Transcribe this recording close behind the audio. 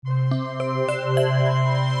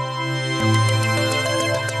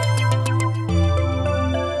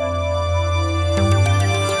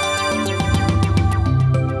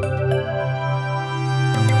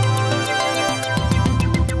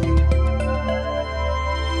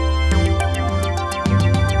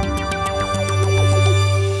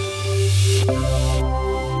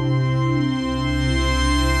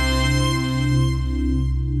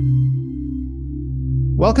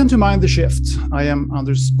Welcome to Mind the Shift. I am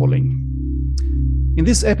Anders Bolling. In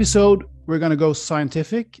this episode, we're going to go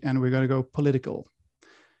scientific and we're going to go political.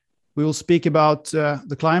 We will speak about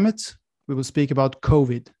the climate, we will speak about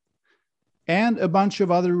COVID, and a bunch of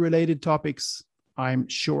other related topics, I'm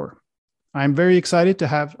sure. I'm very excited to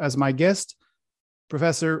have as my guest,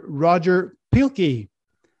 Professor Roger Pielke.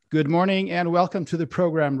 Good morning and welcome to the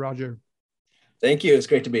program, Roger. Thank you. It's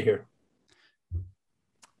great to be here.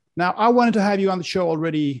 Now, I wanted to have you on the show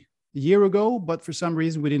already a year ago, but for some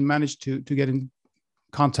reason we didn't manage to get in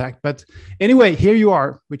contact. But anyway, here you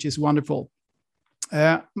are, which is wonderful.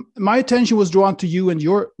 My attention was drawn to you and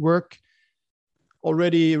your work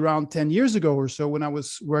already around 10 years ago or so when I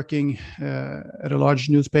was working at a large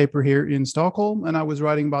newspaper here in Stockholm, and I was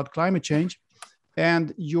writing about climate change.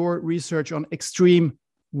 And your research on extreme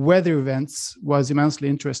weather events was immensely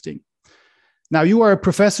interesting. Now, you are a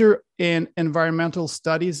professor in environmental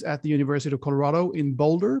studies at the University of Colorado in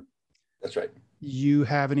Boulder. That's right. You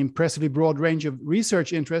have an impressively broad range of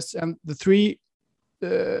research interests, and the three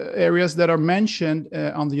areas that are mentioned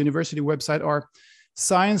on the university website are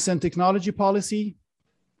science and technology policy,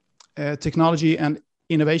 technology and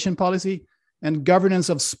innovation policy, and governance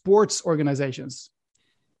of sports organizations.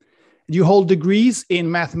 You hold degrees in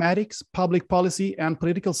mathematics, public policy, and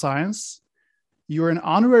political science. You're an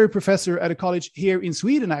honorary professor at a college here in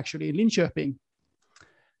Sweden, actually, in Linköping.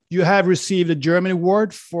 You have received a German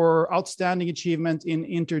award for outstanding achievement in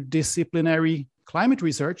interdisciplinary climate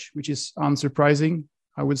research, which is unsurprising,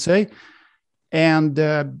 I would say. And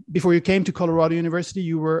before you came to Colorado University,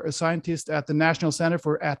 you were a scientist at the National Center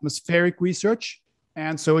for Atmospheric Research,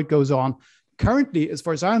 and so it goes on. Currently, as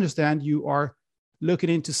far as I understand, you are looking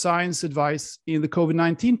into science advice in the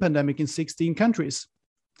COVID-19 pandemic in 16 countries.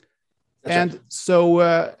 That's and right.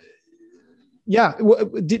 So,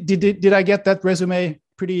 did I get that resume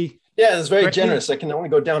pretty? Yeah, it's very generous. I can only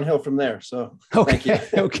go downhill from there. So, thank you.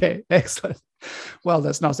 Okay, excellent. Well,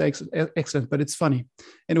 that's not excellent, but it's funny.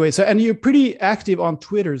 Anyway, and you're pretty active on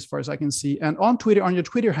Twitter, as far as I can see. And on Twitter, on your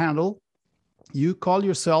Twitter handle, you call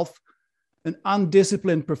yourself an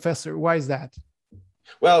undisciplined professor. Why is that?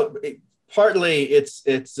 Well, partly it's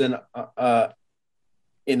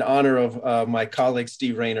in honor of my colleague,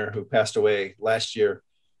 Steve Raynor, who passed away last year,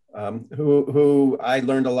 who I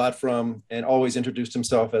learned a lot from and always introduced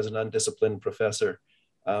himself as an undisciplined professor.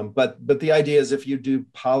 But the idea is if you do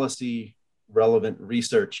policy relevant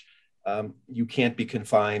research, you can't be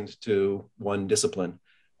confined to one discipline.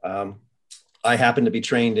 I happen to be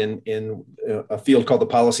trained in a field called the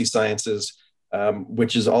policy sciences,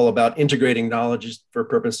 which is all about integrating knowledge for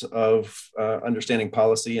purpose of understanding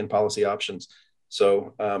policy and policy options.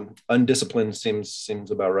 So undisciplined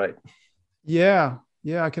seems about right. Yeah,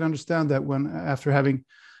 I can understand that when after having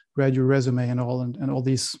read your resume and all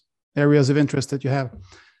these areas of interest that you have.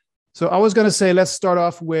 So I was going to say, let's start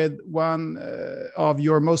off with one of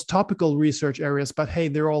your most topical research areas, but hey,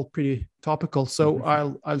 they're all pretty topical. So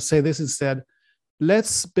I'll say this instead.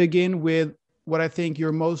 Let's begin with what I think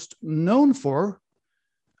you're most known for,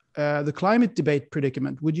 the climate debate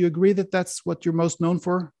predicament. Would you agree that that's what you're most known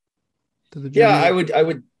for? Yeah, I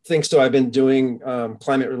would think so. I've been doing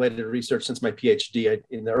climate-related research since my PhD.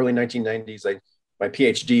 In the early 1990s, my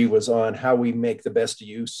PhD was on how we make the best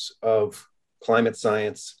use of climate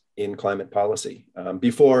science in climate policy.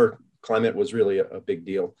 Before climate was really a big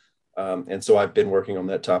deal. And so I've been working on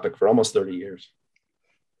that topic for almost 30 years.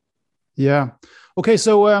 Yeah. Okay,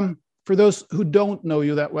 so for those who don't know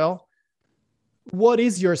you that well, what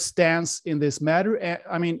is your stance in this matter?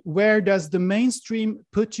 I mean, where does the mainstream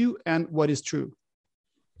put you and what is true?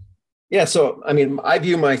 Yeah, so, I mean, I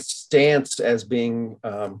view my stance as being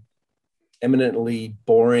eminently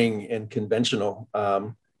boring and conventional.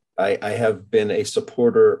 I have been a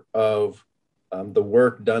supporter of the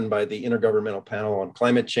work done by the Intergovernmental Panel on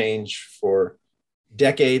Climate Change for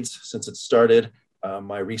decades since it started.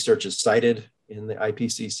 My research is cited in the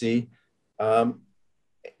IPCC.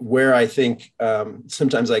 Where I think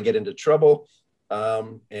sometimes I get into trouble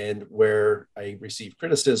and where I receive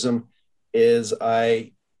criticism is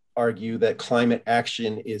I argue that climate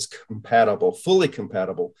action is fully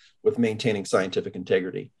compatible with maintaining scientific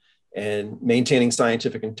integrity. And maintaining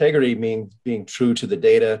scientific integrity means being true to the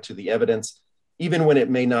data, to the evidence, even when it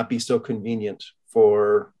may not be so convenient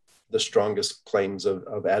for the strongest claims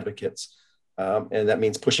of advocates. And that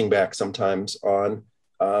means pushing back sometimes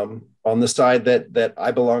on the side that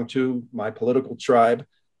I belong to, my political tribe,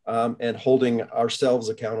 and holding ourselves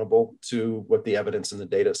accountable to what the evidence and the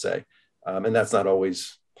data say. And that's not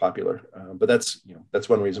always popular, but that's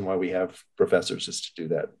one reason why we have professors is to do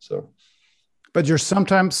that. So, but you're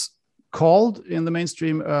sometimes called in the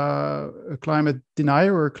mainstream a climate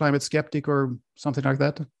denier or a climate skeptic or something like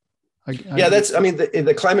that.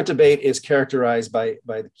 The climate debate is characterized by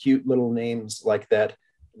the cute little names like that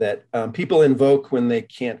people invoke when they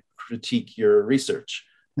can't critique your research.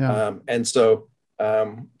 Yeah. And so,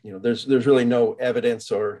 there's really no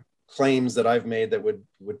evidence or claims that I've made that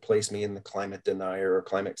would place me in the climate denier or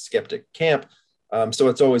climate skeptic camp. So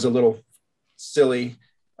it's always a little silly,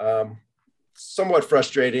 somewhat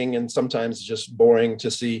frustrating, and sometimes just boring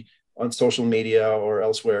to see on social media or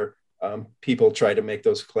elsewhere people try to make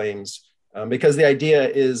those claims. Because the idea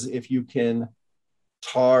is if you can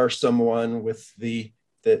tar someone with the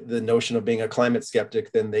notion of being a climate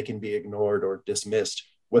skeptic, then they can be ignored or dismissed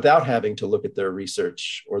without having to look at their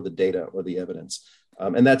research or the data or the evidence.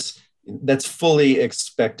 And that's fully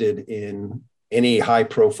expected in any high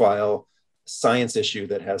profile science issue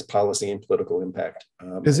that has policy and political impact.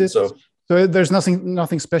 Is it so? There's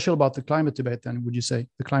nothing special about the climate debate, then, would you say?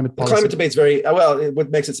 The climate policy? The climate debate's very well. What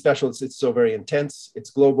makes it special is it's so very intense.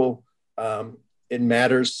 It's global. It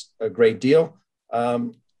matters a great deal,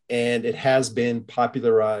 and it has been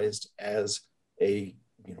popularized as a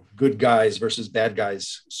good guys versus bad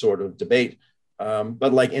guys sort of debate.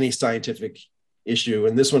 But like any scientific issue,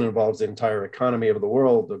 and this one involves the entire economy of the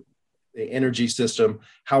world, the energy system,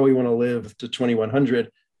 how we want to live to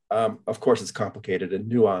 2100. Of course, it's complicated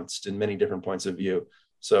and nuanced in many different points of view.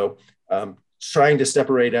 So trying to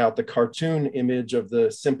separate out the cartoon image of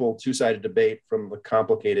the simple two-sided debate from the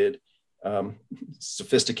complicated,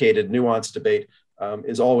 sophisticated, nuanced debate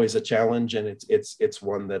is always a challenge. And it's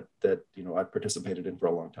one that I've participated in for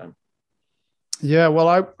a long time. Yeah,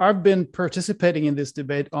 well, I've been participating in this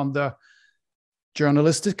debate on the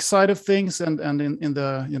journalistic side of things and in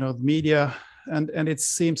the media. And it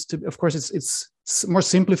seems to, of course, it's more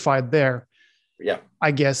simplified there, yeah,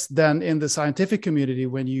 I guess, than in the scientific community.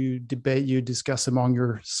 When you debate, you discuss among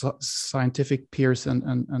your scientific peers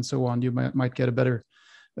and so on, you might get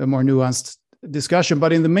a more nuanced discussion.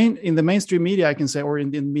 But in the mainstream media, I can say, or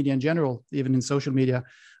in the media in general, even in social media,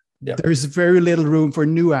 there is very little room for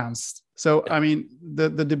nuance. So, I mean, the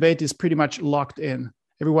debate is pretty much locked in.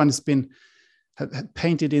 Everyone has been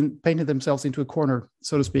painted themselves into a corner,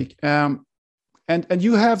 so to speak. And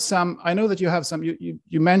you have some, I know that you have some,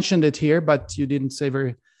 you mentioned it here, but you didn't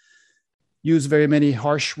use very many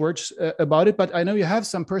harsh words about it, but I know you have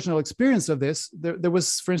some personal experience of this. There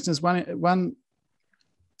was, for instance,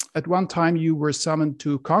 at one time you were summoned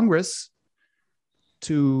to Congress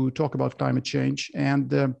to talk about climate change.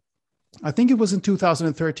 And I think it was in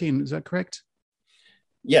 2013, is that correct?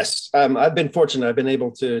 Yes, I've been fortunate. I've been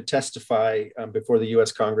able to testify before the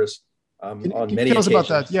U.S. Congress on many occasions. Tell us about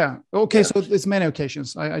that. Yeah. Okay. Yeah. So it's many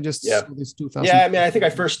occasions. I just saw this 2000. Yeah. I mean, I think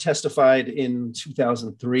I first testified in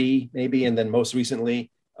 2003, maybe, and then most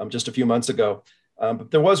recently, just a few months ago.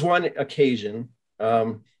 But there was one occasion,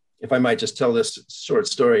 if I might just tell this short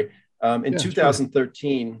story. In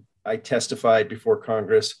 2013, sure. I testified before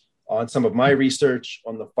Congress on some of my research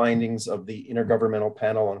on the findings of the Intergovernmental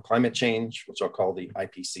Panel on Climate Change, which I'll call the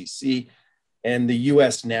IPCC, and the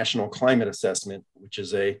U.S. National Climate Assessment, which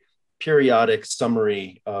is a periodic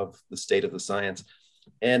summary of the state of the science.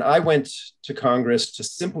 And I went to Congress to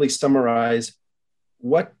simply summarize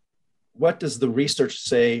what does the research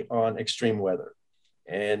say on extreme weather?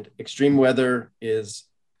 And extreme weather is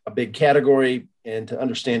a big category, and to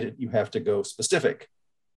understand it, you have to go specific: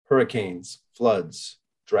 hurricanes, floods,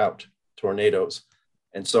 drought, tornadoes,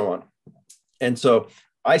 and so on. And so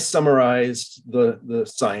I summarized the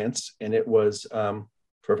science, and it was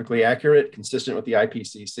perfectly accurate, consistent with the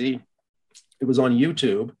IPCC. It was on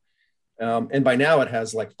YouTube. And by now it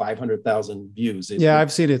has like 500,000 views.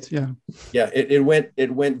 I've seen it. Yeah. Yeah. It went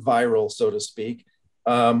viral, so to speak.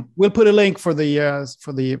 We'll put a link for the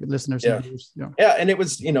listeners. Yeah. Yeah. And it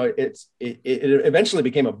was, it eventually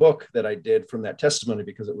became a book that I did from that testimony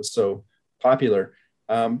because it was so popular.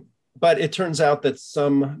 But it turns out that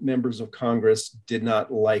some members of Congress did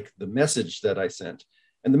not like the message that I sent.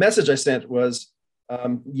 And the message I sent was,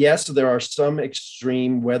 yes, there are some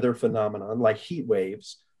extreme weather phenomenon like heat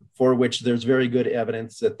waves for which there's very good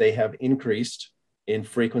evidence that they have increased in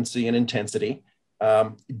frequency and intensity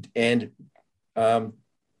and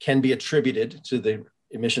can be attributed to the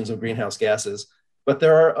emissions of greenhouse gases. But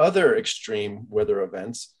there are other extreme weather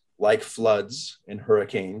events like floods and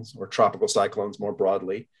hurricanes or tropical cyclones more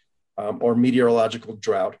broadly, or meteorological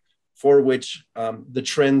drought, for which the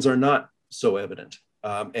trends are not so evident.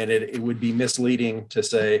 And it would be misleading to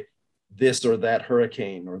say this or that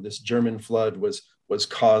hurricane or this German flood was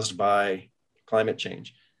caused by climate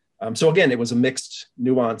change. So again, it was a mixed,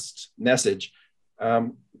 nuanced message.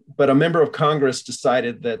 But a member of Congress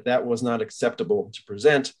decided that that was not acceptable to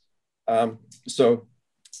present. So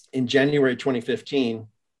in January 2015,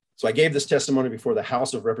 so I gave this testimony before the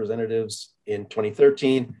House of Representatives in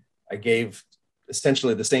 2013. I gave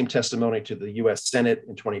essentially the same testimony to the US Senate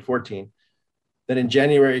in 2014. Then in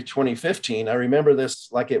January 2015, I remember this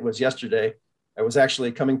like it was yesterday. I was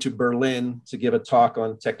actually coming to Berlin to give a talk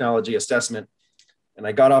on technology assessment. And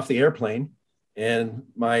I got off the airplane and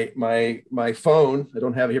my phone, I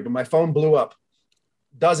don't have it here, but my phone blew up.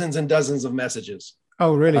 Dozens and dozens of messages.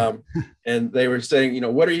 Oh, really? And they were saying, you know,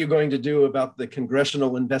 what are you going to do about the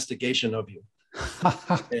congressional investigation of you?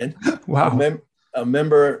 And wow. A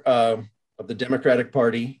member of the Democratic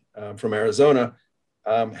Party from Arizona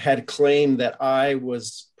had claimed that I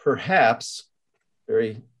was perhaps,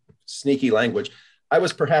 very sneaky language, I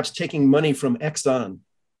was perhaps taking money from Exxon,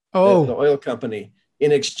 the oil company,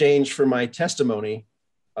 in exchange for my testimony,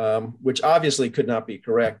 which obviously could not be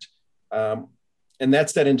correct. And that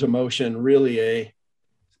set into motion really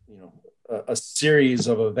a series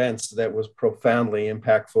of events that was profoundly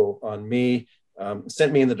impactful on me,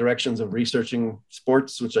 sent me in the directions of researching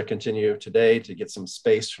sports, which I continue today to get some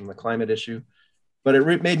space from the climate issue. But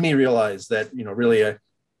it made me realize that, you know, really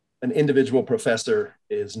an individual professor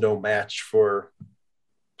is no match for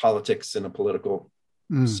politics in a political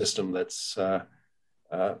system that's,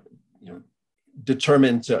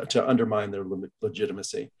 determined to undermine their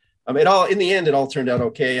legitimacy. In the end, it all turned out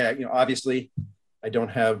okay. Obviously, I don't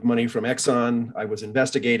have money from Exxon. I was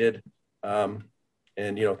investigated, but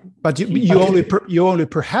you only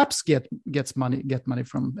perhaps get money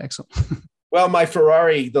from Exxon. Well, my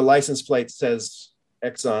Ferrari, the license plate says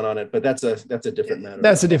Exxon on it, but that's a different matter.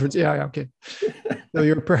 That's a difference. Yeah, okay. So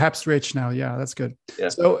you're perhaps rich now. Yeah, that's good. Yeah.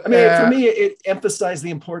 So for me, it emphasized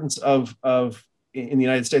the importance of in the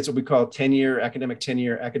United States what we call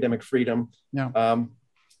academic freedom. Yeah.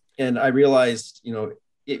 And I realized,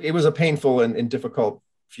 it was a painful and difficult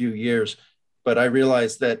few years, but I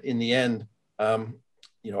realized that in the end,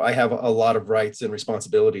 I have a lot of rights and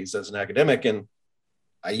responsibilities as an academic, and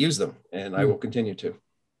I use them, and I will continue to.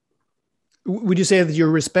 Would you say that you're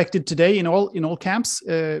respected today in all camps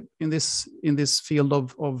in this field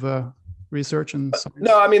of research and science?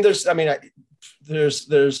 No,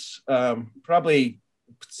 there's probably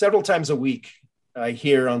several times a week I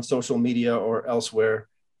hear on social media or elsewhere,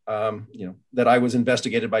 that I was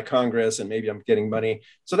investigated by Congress and maybe I'm getting money.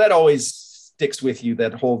 So that always sticks with you,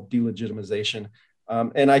 that whole delegitimization.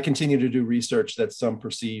 And I continue to do research that some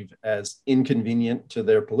perceive as inconvenient to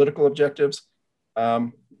their political objectives.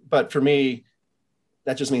 But for me,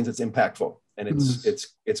 that just means it's impactful and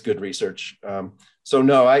it's good research. So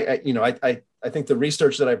no, I think the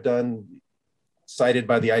research that I've done, cited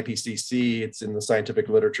by the IPCC, it's in the scientific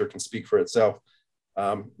literature, can speak for itself.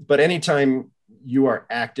 But anytime you are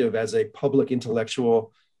active as a public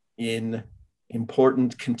intellectual in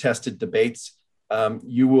important contested debates,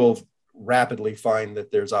 you will rapidly find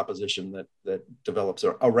that there's opposition that develops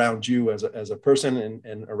around you as a person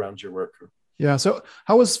and around your work. Yeah. So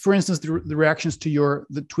how was, for instance, the reactions to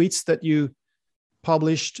the tweets that you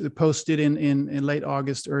posted in late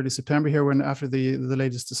August, early September here, after the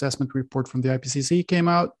latest assessment report from the IPCC came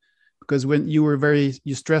out? Because when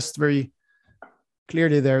you stressed very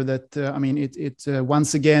clearly there that it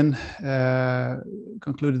once again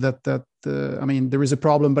concluded that there is a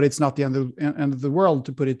problem, but it's not the end of the world,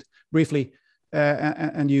 to put it briefly.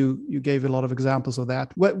 And you gave a lot of examples of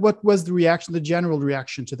that. What was the general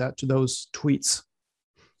reaction to those tweets?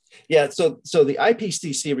 Yeah, so the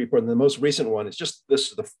IPCC report, and the most recent one, is this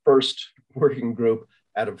is the first working group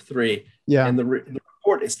out of 3. Yeah, and the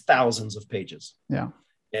report is thousands of pages. Yeah,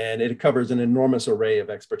 and it covers an enormous array of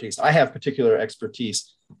expertise. I have particular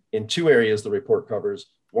expertise in 2 areas the report covers.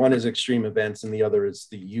 One is extreme events, and the other is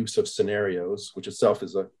the use of scenarios, which itself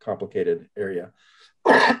is a complicated area.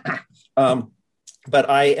 But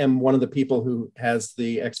I am one of the people who has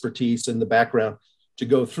the expertise and the background to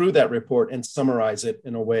go through that report and summarize it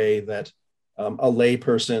in a way that a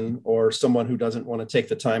layperson or someone who doesn't want to take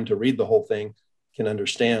the time to read the whole thing can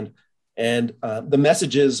understand. And the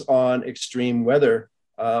messages on extreme weather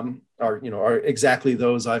are exactly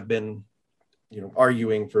those I've been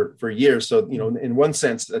arguing for years. So in one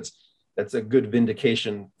sense, that's a good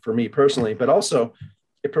vindication for me personally, but also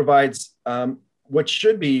it provides what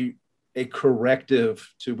should be a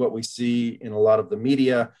corrective to what we see in a lot of the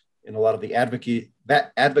media, in a lot of the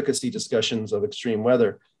advocacy discussions of extreme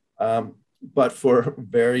weather. But for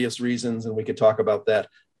various reasons, and we could talk about that,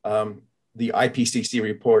 the IPCC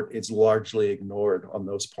report is largely ignored on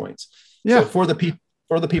those points. Yeah. So for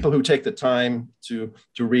the people who take the time to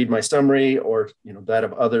read my summary or that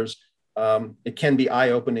of others, it can be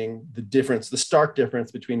eye-opening, the stark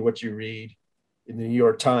difference between what you read in the New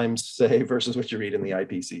York Times, say, versus what you read in the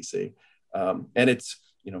IPCC. And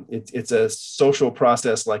it's a social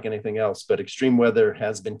process like anything else, but extreme weather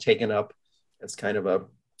has been taken up as kind of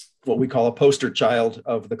what we call a poster child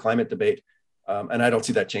of the climate debate. And I don't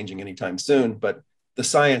see that changing anytime soon, but the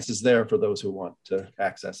science is there for those who want to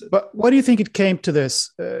access it. But why do you think it came to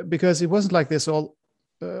this? Because it wasn't like this all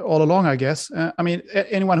along, I guess. I mean,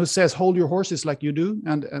 anyone who says hold your horses like you do,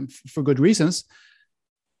 and for good reasons,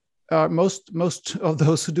 most of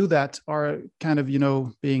those who do that are kind of,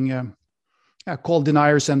 being called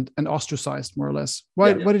deniers and ostracized, more or less.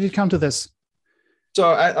 Why did it come to this?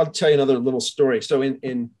 So I'll tell you another little story. So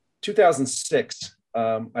in 2006,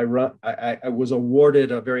 I was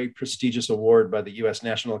awarded a very prestigious award by the U.S.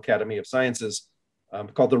 National Academy of Sciences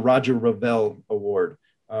called the Roger Revelle Award.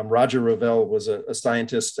 Roger Revelle was a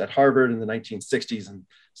scientist at Harvard in the 1960s and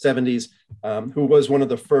 70s who was one of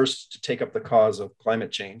the first to take up the cause of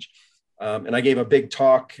climate change. And I gave a big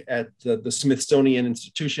talk at the Smithsonian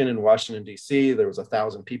Institution in Washington, D.C. There was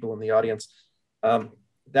 1,000 people in the audience.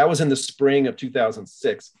 That was in the spring of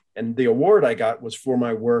 2006. And the award I got was for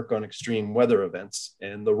my work on extreme weather events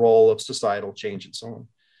and the role of societal change and so on.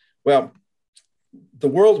 Well, the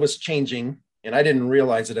world was changing, and I didn't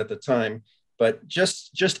realize it at the time. But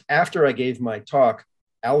just after I gave my talk,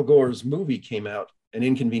 Al Gore's movie came out, An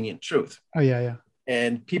Inconvenient Truth. Oh, yeah.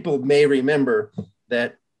 And people may remember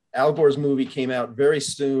that Al Gore's movie came out very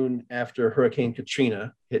soon after Hurricane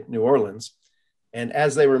Katrina hit New Orleans. And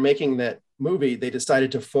as they were making that movie, they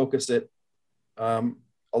decided to focus it,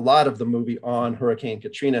 a lot of the movie, on Hurricane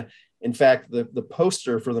Katrina. In fact, the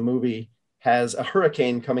poster for the movie has a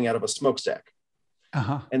hurricane coming out of a smokestack.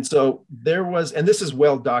 Uh-huh. And so there was, and this is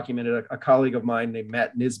well documented, a colleague of mine named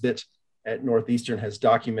Matt Nisbet at Northeastern has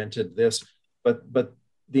documented this, but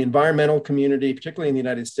the environmental community, particularly in the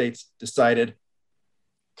United States, decided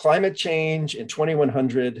climate change in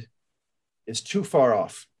 2100 is too far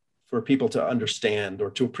off for people to understand or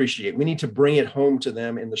to appreciate. We need to bring it home to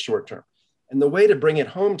them in the short term. And the way to bring it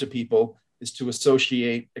home to people is to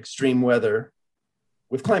associate extreme weather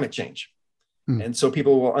with climate change. And so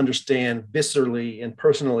people will understand viscerally and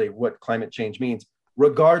personally what climate change means,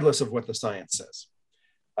 regardless of what the science says.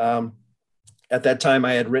 At that time,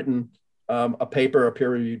 I had written a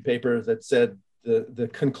peer-reviewed paper that said the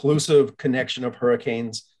conclusive connection of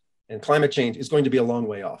hurricanes and climate change is going to be a long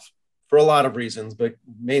way off for a lot of reasons, but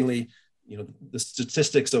mainly, the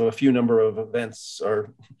statistics of a few number of events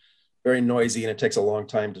are very noisy and it takes a long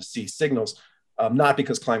time to see signals, not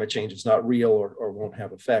because climate change is not real or won't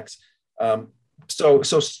have effects. So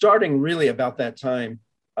starting really about that time,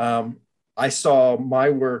 I saw my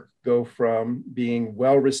work go from being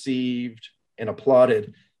well received and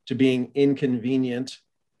applauded to being inconvenient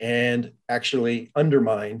and actually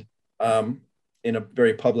undermined in a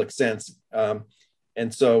very public sense.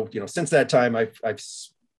 And so, since that time, I've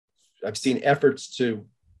seen efforts to,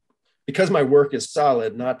 because my work is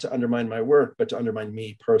solid, not to undermine my work, but to undermine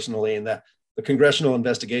me personally, and that the congressional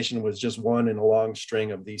investigation was just one in a long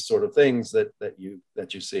string of these sort of things that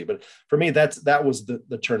you see. But for me, that was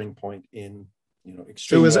the turning point in extreme.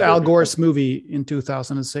 So it was Al Gore's movie in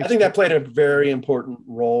 2006. I think that played a very important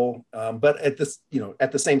role. But at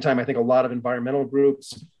the same time, I think a lot of environmental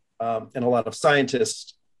groups and a lot of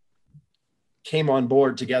scientists came on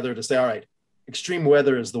board together to say, all right, extreme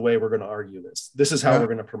weather is the way we're going to argue this. This is how we're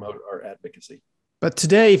going to promote our advocacy. But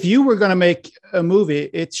today, if you were going to make a movie,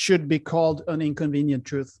 it should be called An Inconvenient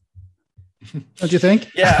Truth. Don't you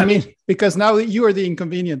think? Yeah. I mean, because now you are the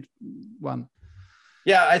inconvenient one.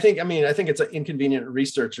 Yeah, I think it's an inconvenient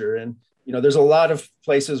researcher. And, there's a lot of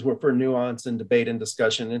places for nuance and debate and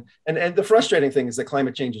discussion. And the frustrating thing is that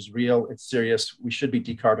climate change is real. It's serious. We should be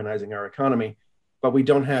decarbonizing our economy, but we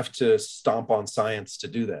don't have to stomp on science to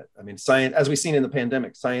do that. I mean, science, as we've seen in the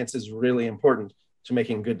pandemic, science is really important to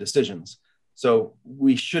making good decisions. So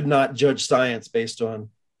we should not judge science based on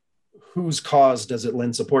whose cause does it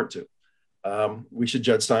lend support to. We should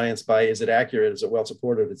judge science by, is it accurate? Is it well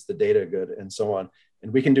supported? Is the data good? And so on.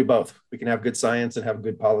 And we can do both. We can have good science and have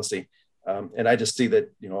good policy. And I just see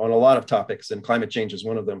that, on a lot of topics, and climate change is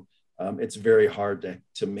one of them, it's very hard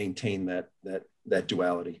to maintain that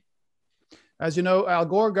duality. As you know, Al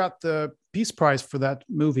Gore got the Peace Prize for that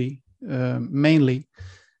movie, mainly.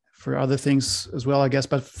 For other things as well, I guess,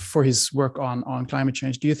 but for his work on climate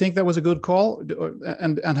change. Do you think that was a good call?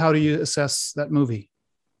 And how do you assess that movie?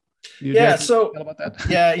 So about that?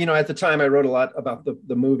 Yeah, at the time I wrote a lot about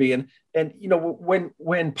the movie, and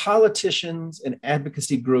when politicians and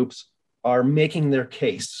advocacy groups are making their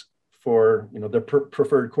case for their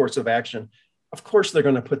preferred course of action, of course they're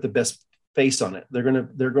going to put the best face on it. They're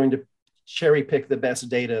going to cherry pick the best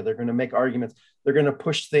data. They're going to make arguments. They're going to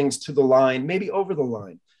push things to the line, maybe over the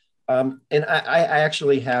line. And I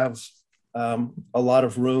actually have a lot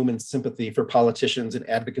of room and sympathy for politicians and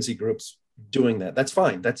advocacy groups doing that. That's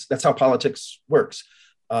fine. That's how politics works.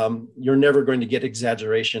 You're never going to get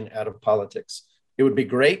exaggeration out of politics. It would be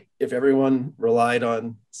great if everyone relied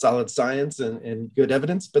on solid science and good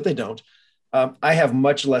evidence, but they don't. I have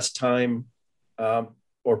much less time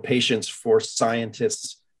or patience for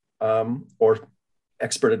scientists or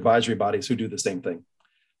expert advisory bodies who do the same thing.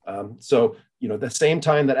 So, the same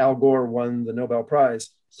time that Al Gore won the Nobel Prize,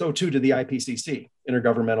 so too did the IPCC,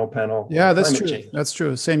 Intergovernmental Panel. Yeah, that's true. Change. That's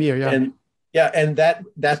true. Same year. Yeah. And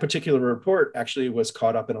that particular report actually was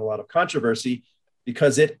caught up in a lot of controversy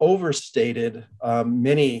because it overstated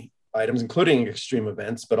many items, including extreme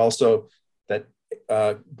events, but also that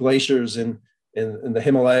glaciers in the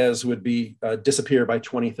Himalayas would be disappear by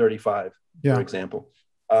 2035, for example.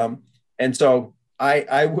 And so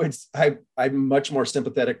I'm much more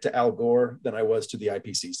sympathetic to Al Gore than I was to the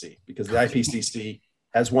IPCC, because the IPCC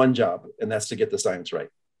has one job, and that's to get the science right.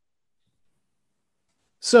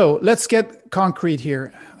 So let's get concrete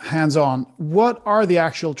here, hands-on. What are the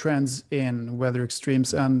actual trends in weather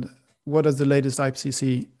extremes, and what does the latest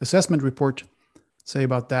IPCC assessment report say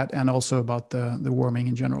about that, and also about the warming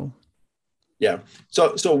in general? Yeah.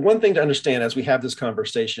 So one thing to understand as we have this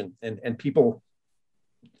conversation, and people,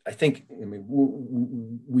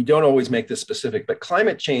 we don't always make this specific, but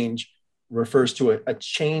climate change refers to a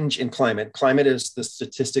change in climate. Climate is the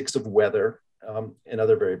statistics of weather and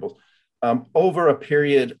other variables over a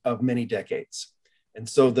period of many decades. And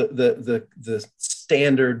so the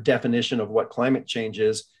standard definition of what climate change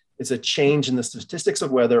is a change in the statistics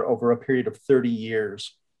of weather over a period of 30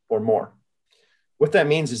 years or more. What that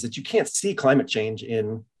means is that you can't see climate change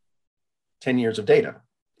in 10 years of data.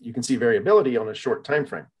 You can see variability on a short time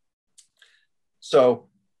frame. So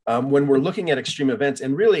when we're looking at extreme events,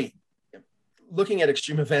 and really looking at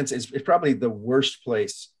extreme events is probably the worst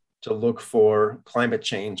place to look for climate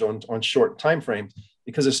change on short time frames,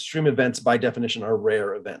 because extreme events by definition are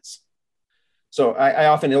rare events. So I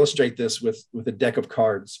often illustrate this with a deck of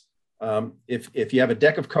cards. If you have a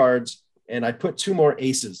deck of cards and I put two more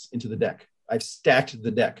aces into the deck, I've stacked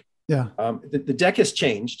the deck. Yeah. The deck has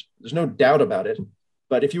changed. There's no doubt about it.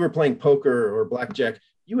 But if you were playing poker or blackjack,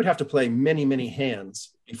 you would have to play many, many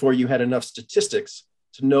hands before you had enough statistics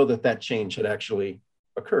to know that change had actually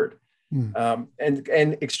occurred. And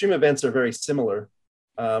extreme events are very similar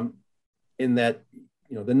in that,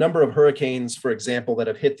 the number of hurricanes, for example, that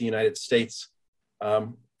have hit the United States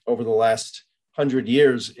over the last 100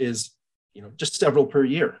 years is, just several per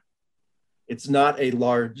year. It's not a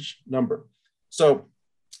large number. So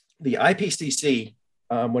the IPCC,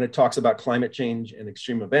 when it talks about climate change and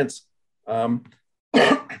extreme events, and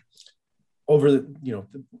I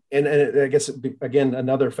guess, again,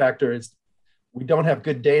 another factor is we don't have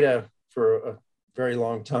good data for a very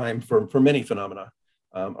long time for many phenomena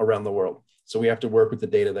around the world. So we have to work with the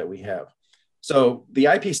data that we have. So the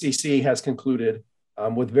IPCC has concluded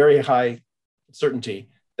with very high certainty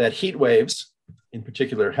that heat waves in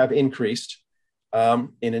particular have increased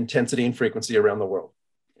in intensity and frequency around the world.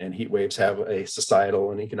 And heat waves have a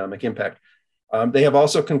societal and economic impact. They have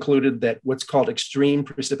also concluded that what's called extreme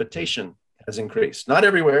precipitation has increased, not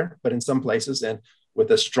everywhere, but in some places, and with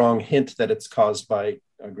a strong hint that it's caused by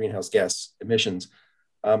greenhouse gas emissions.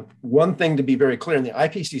 One thing to be very clear, and the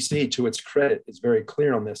IPCC, to its credit, is very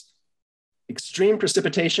clear on this: extreme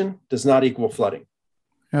precipitation does not equal flooding.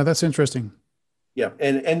 Yeah, that's interesting. Yeah,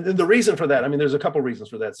 and the reason for that, there's a couple reasons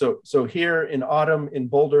for that. So here in autumn in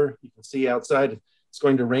Boulder, you can see outside, it's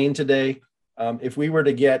going to rain today. If we were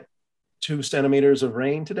to get 2 centimeters of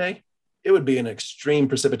rain today, it would be an extreme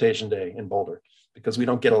precipitation day in Boulder, because we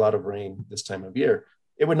don't get a lot of rain this time of year.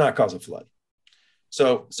 It would not cause a flood.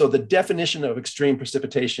 So the definition of extreme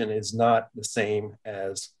precipitation is not the same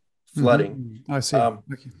as flooding. Mm-hmm. I see.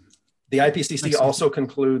 The IPCC also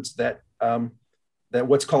concludes that that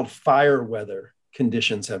what's called fire weather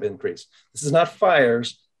conditions have increased. This is not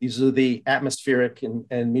fires. These are the atmospheric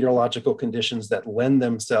and meteorological conditions that lend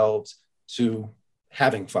themselves to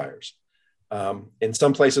having fires. In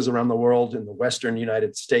some places around the world, in the Western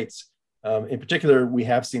United States, in particular, we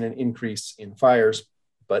have seen an increase in fires,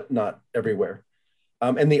 but not everywhere.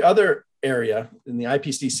 And the other area in the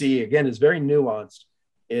IPCC, again, is very nuanced,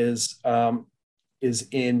 is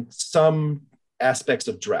in some aspects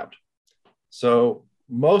of drought. So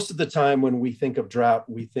most of the time when we think of drought,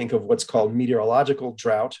 we think of what's called meteorological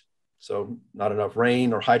drought. So not enough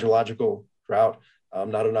rain, or hydrological drought,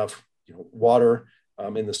 not enough water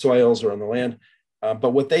in the soils or on the land.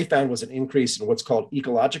 But what they found was an increase in what's called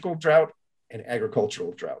ecological drought and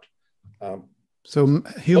agricultural drought. So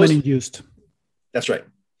human-induced. That's right.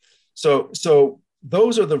 So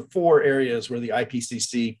those are the four areas where the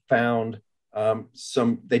IPCC found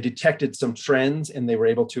they detected some trends, and they were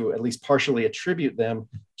able to at least partially attribute them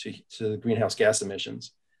to the greenhouse gas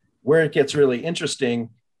emissions. Where it gets really interesting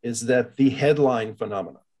is that the headline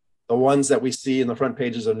phenomena, the ones that we see in the front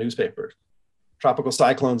pages of newspapers, tropical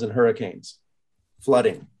cyclones and hurricanes,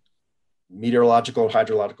 flooding, meteorological,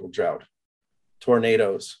 hydrological drought,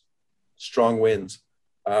 tornadoes, strong winds,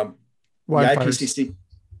 the IPCC.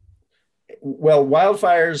 Well,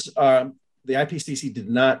 wildfires, the IPCC did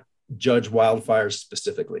not judge wildfires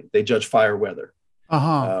specifically. They judge fire weather.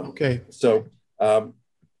 Okay. So, and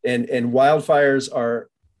wildfires are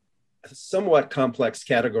a somewhat complex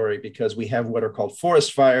category because we have what are called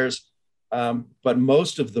forest fires, but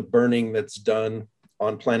most of the burning that's done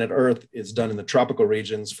on planet Earth is done in the tropical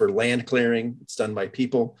regions for land clearing. It's done by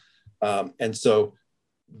people. And so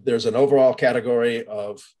there's an overall category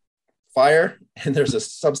of fire, and there's a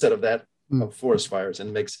subset of that of forest fires,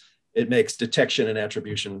 and it makes detection and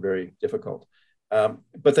attribution very difficult.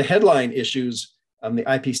 But the headline issues, the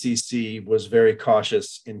IPCC was very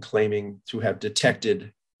cautious in claiming to have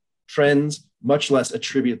detected trends, much less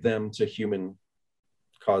attribute them to human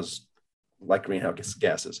cause like greenhouse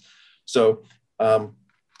gases. So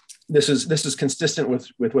this is consistent with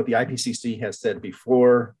what the IPCC has said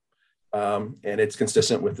before, and it's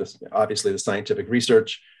consistent with this, obviously the scientific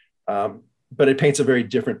research. But it paints a very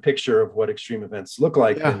different picture of what extreme events look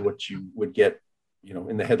like than what you would get,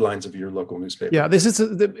 in the headlines of your local newspaper. Yeah,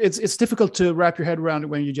 it's difficult to wrap your head around it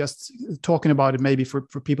when you're just talking about it. Maybe for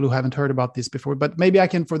people who haven't heard about this before, but maybe I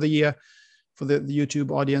can for the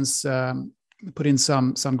YouTube audience put in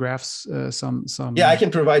some graphs, some. Yeah, I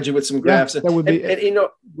can provide you with some graphs. That would be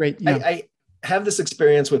great. Yeah. I have this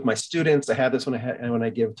experience with my students. I have this when I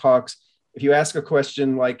give talks. If you ask a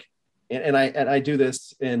question like, and I do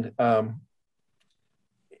this, and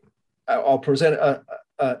I'll present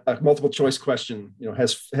a multiple choice question.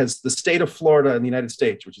 Has the state of Florida in the United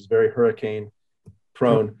States, which is very hurricane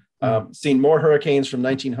prone, seen more hurricanes from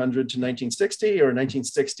 1900 to 1960 or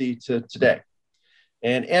 1960 to today?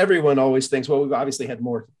 And everyone always thinks, well, we've obviously had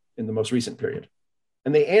more in the most recent period.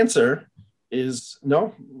 And the answer is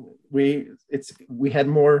no, we had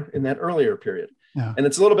more in that earlier period. Yeah. And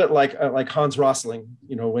it's a little bit like Hans Rosling,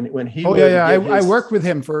 when he. Oh yeah. I worked with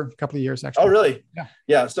him for a couple of years actually. Oh really? Yeah.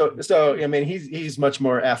 Yeah. So I mean, he's much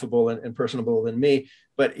more affable and personable than me,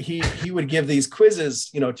 but he would give these quizzes,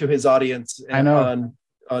 to his audience on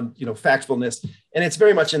factfulness, and it's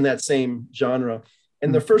very much in that same genre.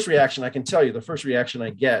 And the first reaction I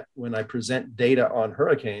get when I present data on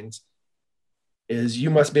hurricanes is, you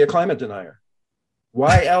must be a climate denier.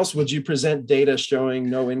 Why else would you present data showing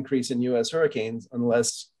no increase in U.S. hurricanes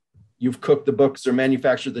unless you've cooked the books or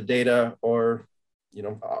manufactured the data, or,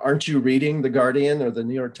 aren't you reading The Guardian or the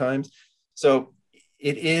New York Times? So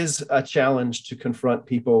it is a challenge to confront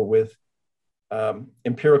people with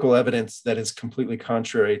empirical evidence that is completely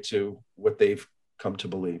contrary to what they've come to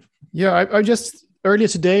believe. Yeah, I just earlier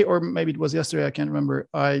today, or maybe it was yesterday, I can't remember,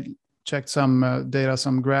 I checked some data,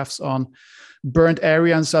 some graphs on burnt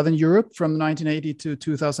area in Southern Europe from 1980 to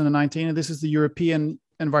 2019. And this is the European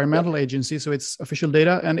Environmental Agency. So it's official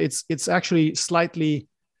data, and it's actually slightly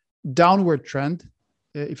downward trend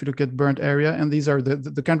if you look at burnt area. And these are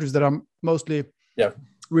the countries that are mostly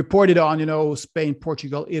reported on, Spain,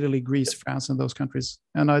 Portugal, Italy, Greece, France, and those countries.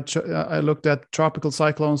 And I looked at tropical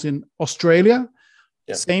cyclones in Australia.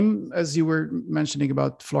 Yeah. Same as you were mentioning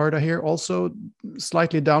about Florida here, also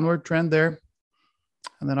slightly downward trend there.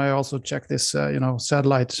 And then I also checked this,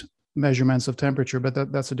 satellite measurements of temperature,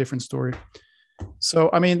 but that's a different story. So,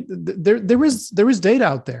 I mean, there is data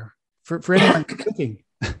out there for anyone looking.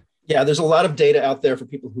 Yeah, there's a lot of data out there for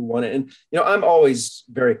people who want it. And, I'm always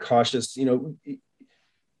very cautious,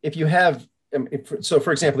 if you have, so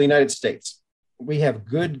for example, the United States, we have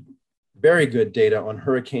very good data on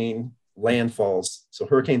hurricane landfalls. So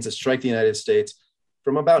hurricanes that strike the United States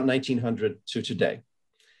from about 1900 to today.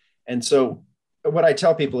 And so what I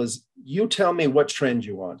tell people is, you tell me what trend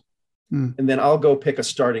you want, and then I'll go pick a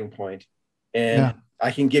starting point, and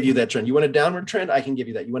I can give you that trend. You want a downward trend? I can give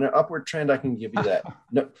you that. You want an upward trend? I can give you that.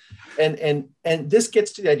 No, and this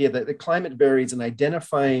gets to the idea that the climate varies, and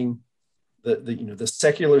identifying the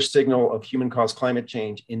secular signal of human-caused climate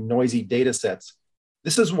change in noisy data sets.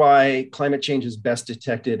 This is why climate change is best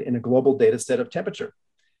detected in a global data set of temperature,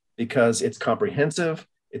 because it's comprehensive,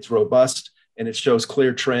 it's robust, and it shows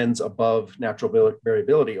clear trends above natural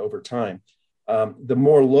variability over time. The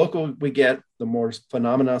more local we get, the more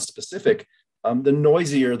phenomena specific, the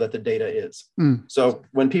noisier that the data is. So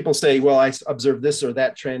when people say, well, I observed this or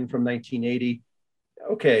that trend from 1980,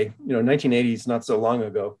 okay, 1980 is not so long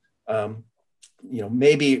ago.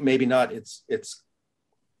 Maybe not. It's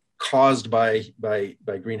caused by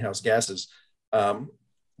greenhouse gases,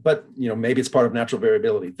 but maybe it's part of natural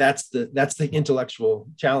variability. That's the intellectual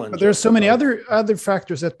challenge. But there's so many other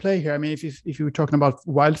factors at play here. I mean, if you were talking about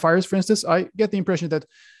wildfires, for instance, I get the impression that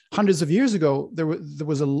hundreds of years ago there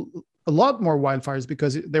was a lot more wildfires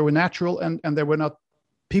because they were natural and there were not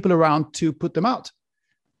people around to put them out.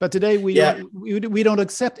 But today we don't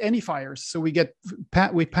accept any fires, so we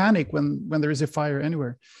panic when there is a fire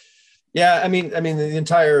anywhere. Yeah, I mean, the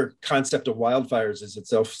entire concept of wildfires is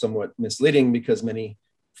itself somewhat misleading because many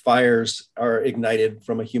fires are ignited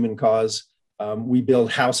from a human cause. We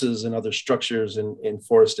build houses and other structures in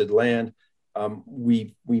forested land.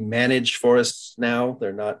 We manage forests now;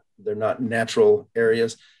 they're not natural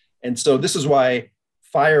areas, and so this is why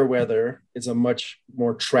fire weather is a much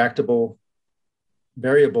more tractable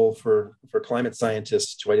variable for climate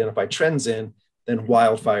scientists to identify trends in than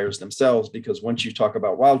wildfires themselves, because once you talk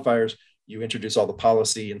about wildfires, you introduce all the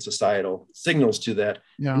policy and societal signals to that,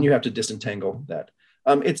 and you have to disentangle that.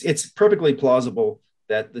 It's perfectly plausible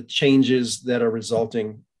that the changes that are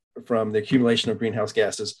resulting from the accumulation of greenhouse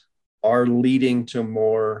gases are leading to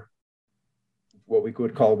more what we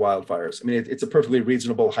could call wildfires. I mean, it's a perfectly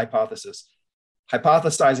reasonable hypothesis.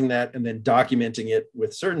 Hypothesizing that and then documenting it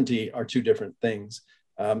with certainty are two different things.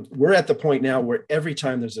 We're at the point now where every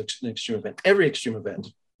time there's an extreme event, every extreme event,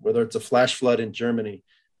 whether it's a flash flood in Germany,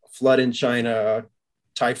 a flood in China,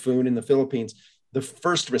 typhoon in the Philippines, the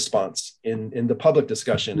first response in the public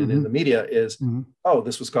discussion and in the media is, oh,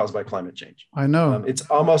 this was caused by climate change. I know. It's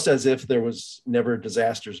almost as if there was never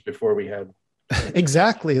disasters before we had.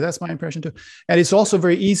 Exactly. That's my impression too. And it's also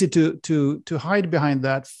very easy to hide behind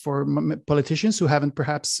that for politicians who haven't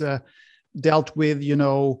perhaps dealt with,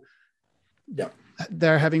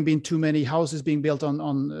 there having been too many houses being built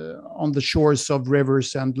on the shores of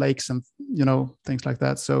rivers and lakes and, things like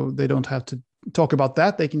that. So they don't have to talk about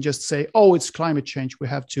that. They can just say, oh, it's climate change. We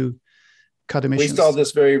have to cut emissions. We saw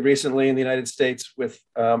this very recently in the United States with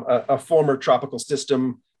a former tropical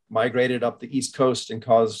system migrated up the East Coast and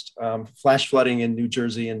caused flash flooding in New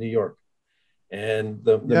Jersey and New York. And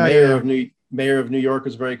the mayor of New York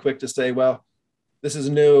was very quick to say, well, this is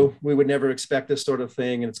new. We would never expect this sort of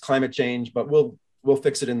thing, and it's climate change, but we'll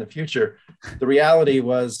fix it in the future. The reality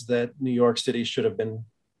was that New York City should have been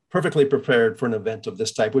perfectly prepared for an event of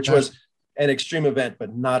this type, which was an extreme event,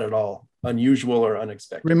 but not at all unusual or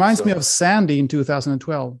unexpected. Reminds me of Sandy in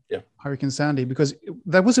 2012, Hurricane Sandy, because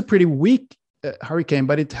that was a pretty weak hurricane,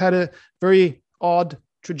 but it had a very odd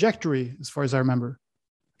trajectory as far as I remember.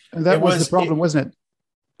 And that was the problem, wasn't it?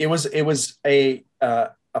 It was a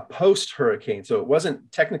post-hurricane. So it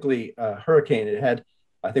wasn't technically a hurricane. It had,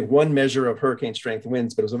 I think, one measure of hurricane strength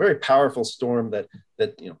winds, but it was a very powerful storm that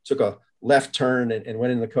took a left turn and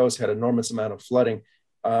went in the coast, had enormous amount of flooding.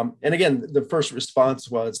 And again, the first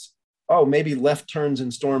response was, oh, maybe left turns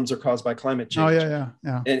in storms are caused by climate change. Oh,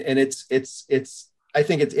 yeah. And it's I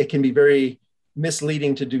think it can be very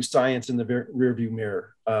misleading to do science in the rearview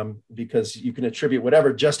mirror because you can attribute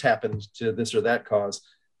whatever just happened to this or that cause.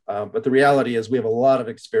 But the reality is we have a lot of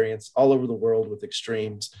experience all over the world with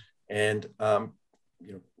extremes. And, and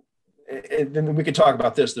then we could talk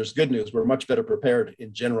about this. There's good news. We're much better prepared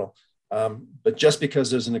in general. But just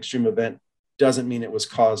because there's an extreme event doesn't mean it was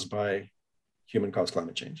caused by human-caused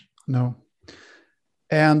climate change. No.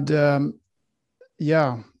 And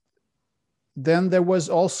then there was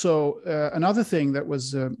also another thing that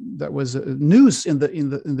was news in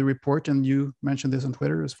the report, and you mentioned this on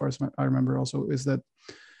Twitter, as far as I remember, also is that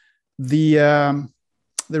the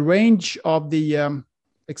range of the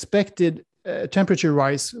expected temperature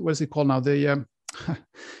rise. What is it called now? The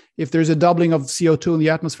if there's a doubling of CO2 in the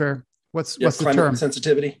atmosphere. What's the term? Climate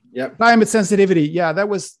sensitivity. Yeah. Climate sensitivity. Yeah, that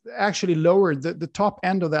was actually lowered. The top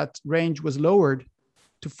end of that range was lowered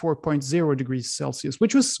to 4.0 degrees Celsius,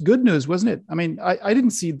 which was good news, wasn't it? I mean, I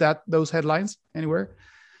didn't see those headlines anywhere.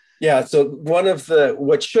 Yeah. So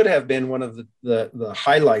what should have been one of the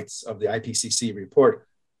highlights of the IPCC report,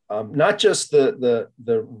 not just the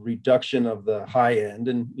reduction of the high end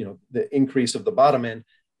and the increase of the bottom end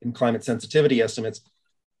in climate sensitivity estimates,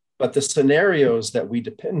 but the scenarios that we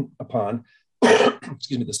depend upon,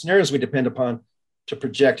 the scenarios we depend upon to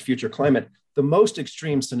project future climate, the most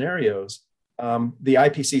extreme scenarios, the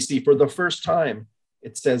IPCC, for the first time,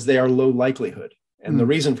 it says they are low likelihood. And the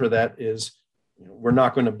reason for that is we're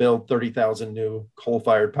not going to build 30,000 new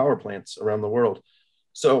coal-fired power plants around the world.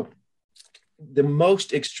 So the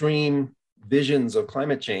most extreme visions of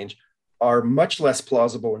climate change are much less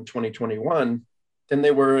plausible in 2021 than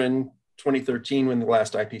they were in 2013 when the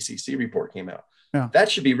last IPCC report came out. Yeah.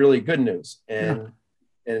 That should be really good news. Instead,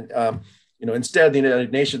 the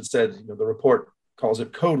United Nations said, the report calls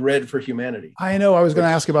it code red for humanity. I know. I was going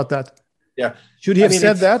to ask about that. Yeah. Should he have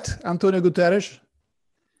said that, Antonio Guterres?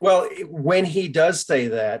 Well, when he does say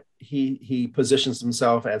that, he positions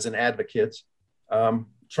himself as an advocate,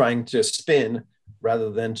 trying to spin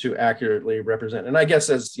rather than to accurately represent. And I guess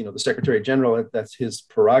as the Secretary General, that's his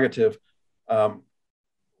prerogative.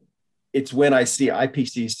 It's when I see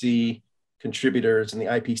IPCC contributors and the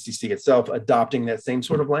IPCC itself adopting that same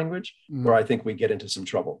sort of language where I think we get into some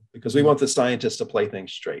trouble, because we want the scientists to play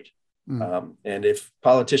things straight. And if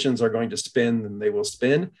politicians are going to spin, then they will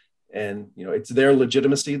spin. And, it's their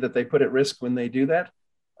legitimacy that they put at risk when they do that.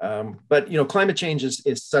 But climate change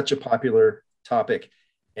is such a popular topic,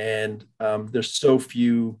 and there's so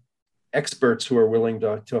few experts who are willing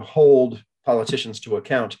to hold politicians to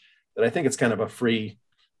account that I think it's kind of a free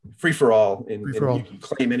for all. You can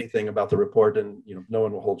claim anything about the report, and no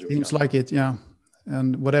one will hold you. Seems like it, yeah.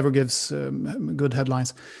 And whatever gives good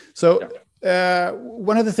headlines. So. Yeah.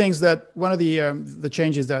 One of the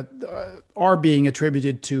changes that are being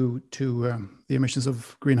attributed to the emissions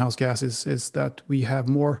of greenhouse gases is that we have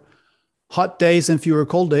more hot days and fewer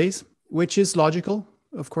cold days, which is logical,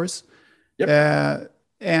 of course. Yep.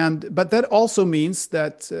 But that also means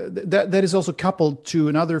that that is also coupled to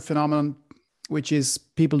another phenomenon, which is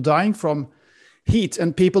people dying from heat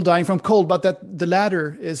and people dying from cold, but that the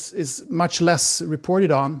latter is much less reported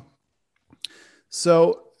on.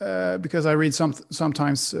 So. Because I read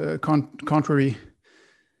sometimes contrary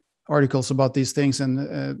articles about these things,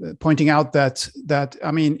 and pointing out that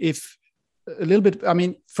if a little bit,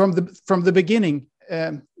 from the beginning,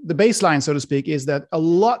 the baseline, so to speak, is that a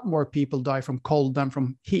lot more people die from cold than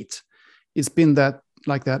from heat. It's been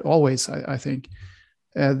like that always. I think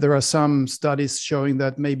there are some studies showing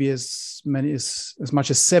that maybe as much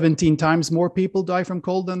as 17 times more people die from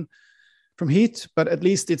cold than from heat, but at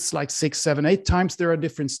least it's like 6, 7, 8 times. There are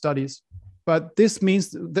different studies, but this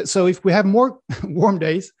means that, so if we have more warm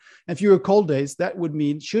days and fewer cold days, that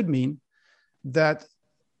should mean that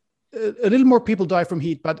a little more people die from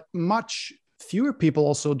heat, but much fewer people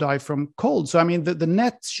also die from cold. So the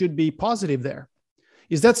net should be positive there.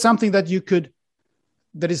 Is that something that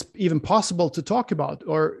that is even possible to talk about,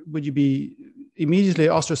 or would you be immediately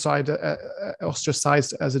ostracized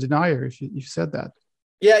as a denier if you said that?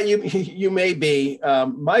 Yeah, you may be.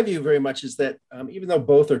 My view very much is that even though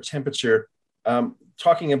both are temperature,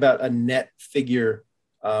 talking about a net figure,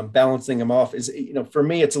 balancing them off is, for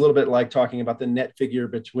me, it's a little bit like talking about the net figure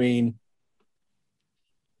between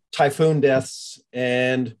typhoon deaths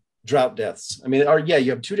and drought deaths.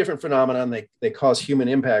 You have two different phenomena. They cause human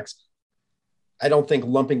impacts. I don't think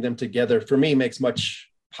lumping them together, for me, makes much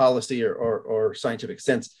policy or scientific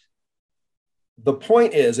sense. The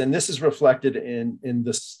point is, and this is reflected in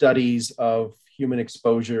the studies of human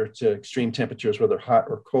exposure to extreme temperatures, whether hot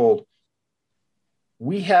or cold,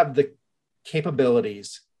 we have the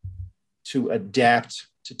capabilities to adapt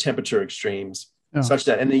to temperature extremes such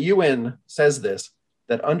that, and the UN says this,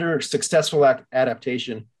 that under successful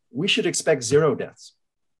adaptation, we should expect 0 deaths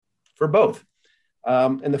for both.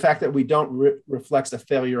 And the fact that we don't reflects a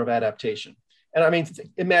failure of adaptation. And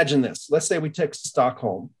imagine this. Let's say we took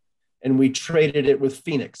Stockholm and we traded it with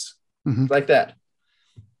Phoenix, like that.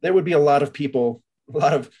 There would be a lot of people,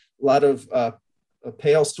 a lot of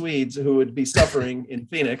pale Swedes who would be suffering in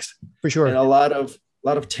Phoenix, for sure, and a lot of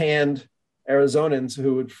tanned Arizonans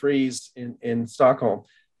who would freeze in Stockholm.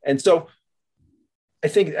 And so, I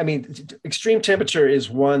think, extreme temperature is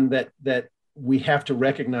one that we have to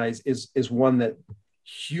recognize is one that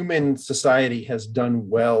human society has done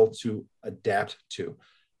well to adapt to.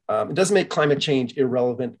 It doesn't make climate change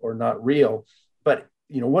irrelevant or not real, but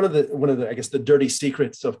one of the I guess the dirty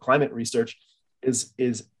secrets of climate research is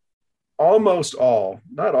almost all,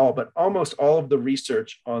 not all, but almost all of the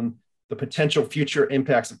research on the potential future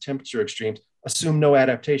impacts of temperature extremes assume no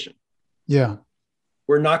adaptation. Yeah,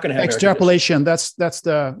 we're not going to have extrapolation. That's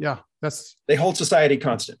they hold society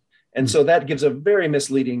constant, and so that gives a very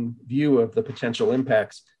misleading view of the potential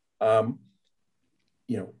impacts.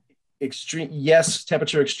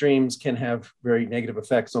 Temperature extremes can have very negative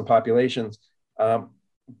effects on populations.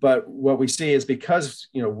 But what we see is because,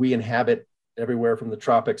 we inhabit everywhere from the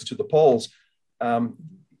tropics to the poles,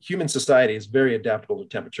 human society is very adaptable to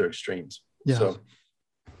temperature extremes. Yeah. So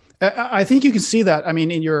I think you can see that.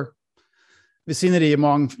 In your vicinity,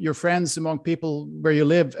 among your friends, among people where you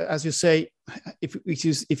live, as you say,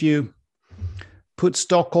 if you put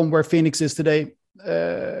Stockholm where Phoenix is today,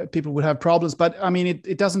 people would have problems. But I mean,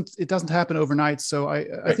 it doesn't happen overnight. So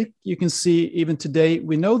I think you can see even today,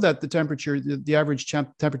 we know that the temperature, the average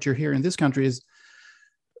temperature here in this country is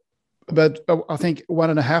about, I think,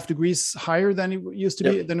 1.5 degrees higher than it used to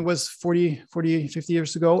be, than it was 40, 50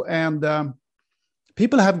 years ago. And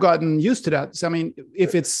people have gotten used to that. So, I mean,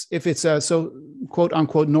 if it's a so quote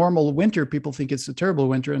unquote normal winter, people think it's a terrible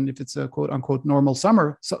winter. And if it's a quote unquote normal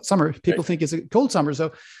summer, people think it's a cold summer.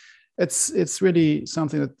 So it's really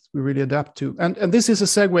something that we really adapt to. And this is a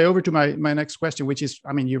segue over to my next question, which is,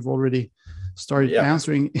 I mean, you've already started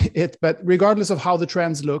answering it, but regardless of how the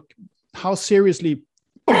trends look, how seriously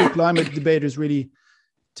the climate debaters really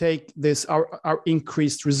take this, our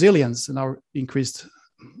increased resilience and our increased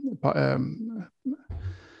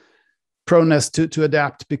proneness to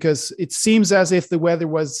adapt, because it seems as if the weather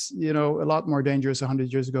was, a lot more dangerous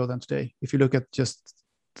 100 years ago than today. If you look at just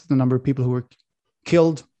the number of people who were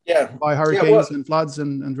killed by hurricanes and floods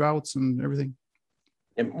and droughts and everything.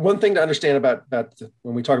 And one thing to understand about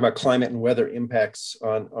when we talk about climate and weather impacts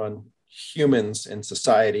on humans and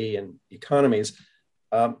society and economies,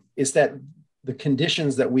 is that the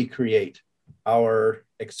conditions that we create, our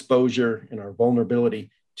exposure and our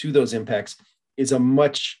vulnerability to those impacts, is a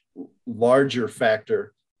much larger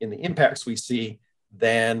factor in the impacts we see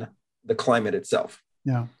than the climate itself.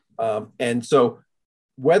 Yeah. And so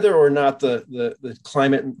whether or not the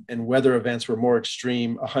climate and weather events were more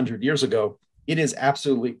extreme 100 years ago, it is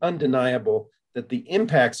absolutely undeniable that the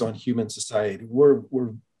impacts on human society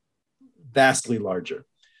were vastly larger.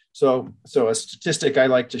 So a statistic I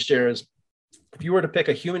like to share is, if you were to pick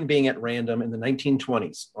a human being at random in the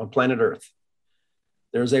 1920s on planet Earth,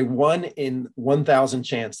 there's a 1 in 1,000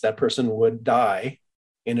 chance that person would die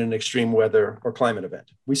in an extreme weather or climate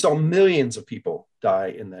event. We saw millions of people die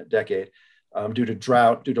in that decade due to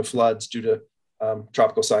drought, due to floods, due to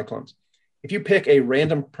tropical cyclones. If you pick a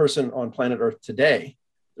random person on planet Earth today,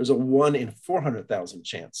 there's a 1 in 400,000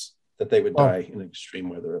 chance that they would die in an extreme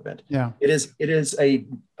weather event. Yeah. It is a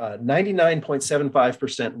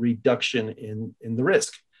 99.75% reduction in the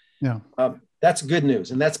risk. Yeah. That's good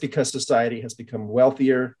news. And that's because society has become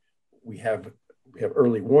wealthier. We have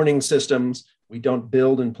early warning systems. We don't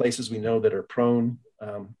build in places we know that are prone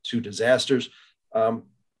to disasters.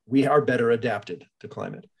 We are better adapted to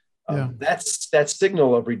climate. That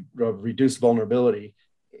signal of reduced vulnerability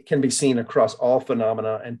can be seen across all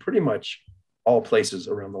phenomena and pretty much all places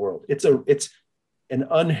around the world. It's an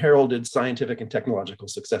unheralded scientific and technological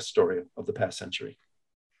success story of the past century.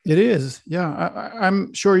 It is, yeah.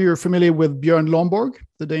 I'm sure you're familiar with Björn Lomborg,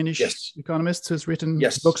 the Danish economist who's written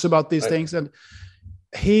books about these things. And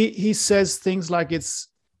he says things like it's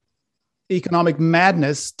economic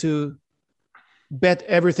madness to bet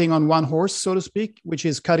everything on one horse, so to speak, which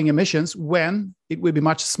is cutting emissions, when it would be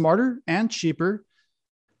much smarter and cheaper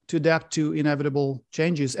to adapt to inevitable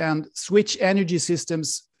changes and switch energy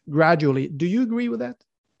systems gradually. Do you agree with that?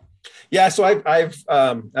 Yeah, so I've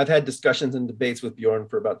had discussions and debates with Bjorn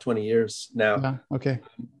for about 20 years now. Okay.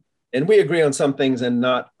 And we agree on some things and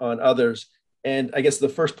not on others. And I guess the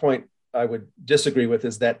first point I would disagree with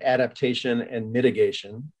is that adaptation and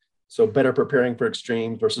mitigation, so better preparing for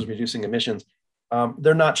extremes versus reducing emissions,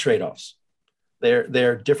 they're not trade-offs.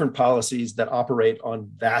 They're different policies that operate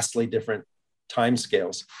on vastly different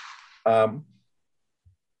timescales.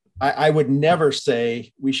 I would never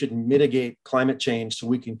say we should mitigate climate change so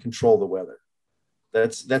we can control the weather.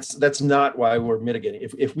 That's not why we're mitigating.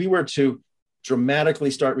 If we were to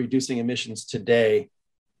dramatically start reducing emissions today,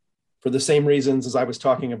 for the same reasons as I was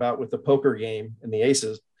talking about with the poker game and the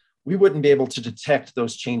aces, we wouldn't be able to detect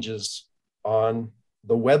those changes on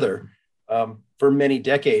the weather for many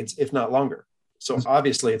decades, if not longer. So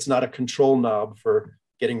obviously, it's not a control knob for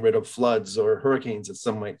getting rid of floods or hurricanes, as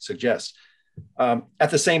some might suggest.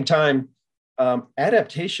 At the same time,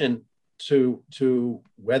 adaptation to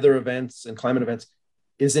weather events and climate events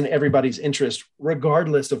is in everybody's interest,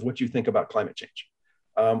 regardless of what you think about climate change.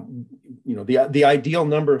 The ideal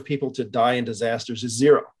number of people to die in disasters is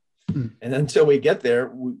 0. And until we get there,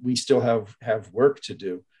 we still have work to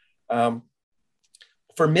do.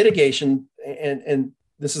 For mitigation, and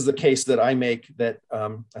this is the case that I make that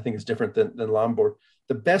I think is different than Lomborg,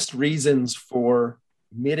 the best reasons for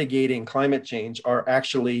mitigating climate change are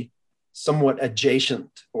actually somewhat adjacent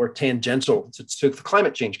or tangential to the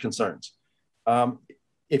climate change concerns.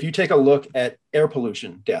 If you take a look at air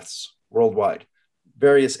pollution deaths worldwide,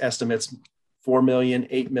 various estimates, 4 million,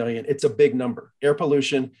 8 million, it's a big number. Air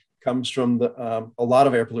pollution comes from a lot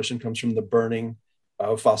of air pollution comes from the burning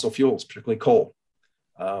of fossil fuels, particularly coal,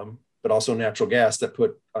 but also natural gas that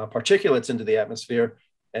put particulates into the atmosphere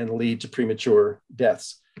and lead to premature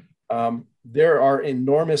deaths. There are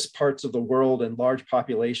enormous parts of the world and large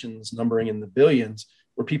populations numbering in the billions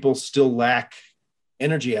where people still lack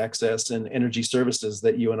energy access and energy services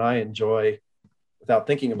that you and I enjoy without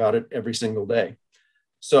thinking about it every single day.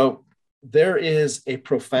 So there is a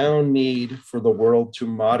profound need for the world to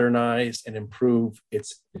modernize and improve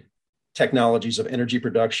its technologies of energy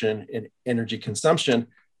production and energy consumption.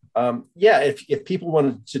 If people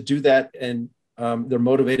wanted to do that and they're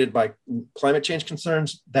motivated by climate change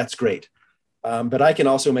concerns, that's great. But I can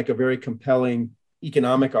also make a very compelling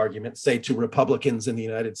economic argument, say to Republicans in the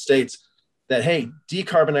United States, that, hey,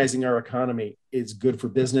 decarbonizing our economy is good for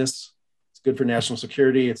business, it's good for national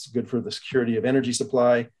security, it's good for the security of energy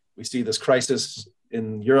supply. We see this crisis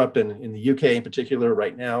in Europe and in the UK in particular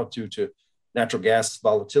right now due to natural gas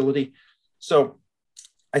volatility. So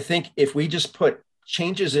I think if we just put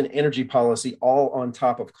changes in energy policy all on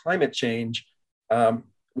top of climate change,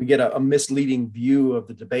 we get a misleading view of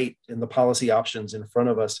the debate and the policy options in front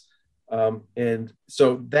of us. And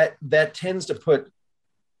so that tends to put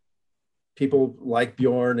people like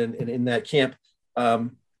Bjorn and in that camp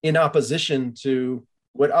in opposition to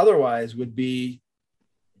what otherwise would be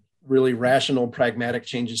really rational, pragmatic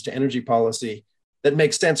changes to energy policy that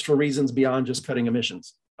make sense for reasons beyond just cutting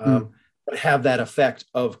emissions, but have that effect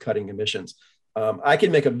of cutting emissions. I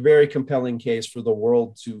can make a very compelling case for the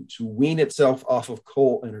world to wean itself off of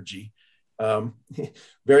coal energy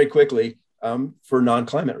very quickly for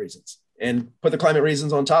non-climate reasons, and put the climate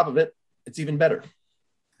reasons on top of it. It's even better.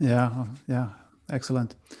 Yeah,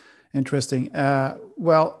 excellent, interesting.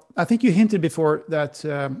 Well, I think you hinted before that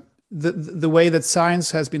the way that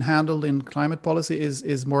science has been handled in climate policy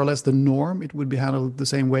is more or less the norm. It would be handled the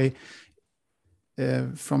same way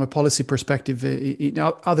from a policy perspective in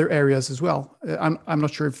other areas as well. I'm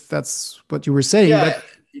not sure if that's what you were saying. But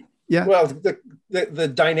yeah. Well, the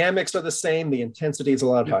dynamics are the same. The intensity is a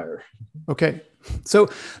lot higher. Okay, so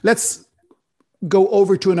let's go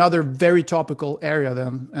over to another very topical area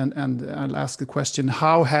then, and I'll ask the question: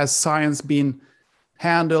 how has science been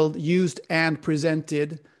handled, used, and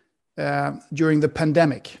presented during the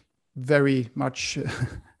pandemic? Very much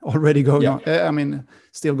already going on.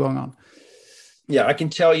 Still going on. Yeah, I can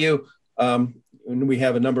tell you, and we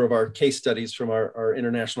have a number of our case studies from our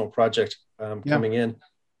international project coming in.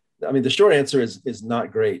 I mean, the short answer is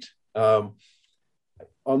not great. On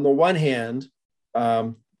the one hand,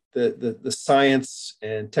 the science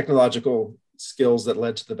and technological skills that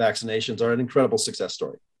led to the vaccinations are an incredible success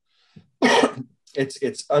story.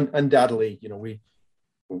 It's undoubtedly,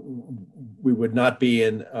 we would not be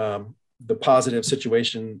in the positive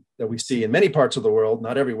situation that we see in many parts of the world,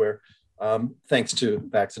 not everywhere, thanks to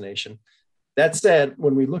vaccination. That said,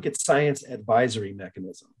 when we look at science advisory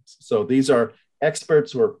mechanisms, so these are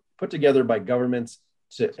experts who are put together by governments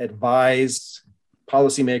to advise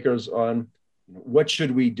policymakers on what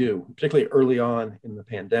should we do, particularly early on in the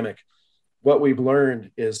pandemic. What we've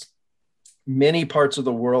learned is many parts of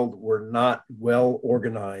the world were not well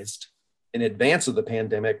organized in advance of the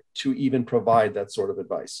pandemic to even provide that sort of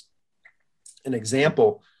advice. An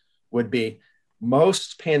example would be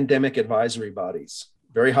most pandemic advisory bodies,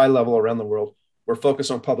 very high level around the world, were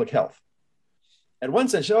focused on public health. In one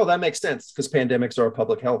sense, that makes sense because pandemics are a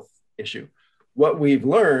public health issue. What we've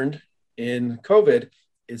learned in COVID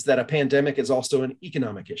is that a pandemic is also an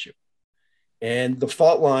economic issue. And the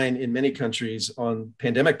fault line in many countries on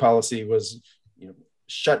pandemic policy was,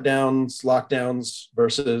 shutdowns, lockdowns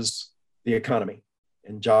versus the economy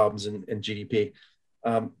and jobs and GDP.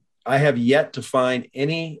 I have yet to find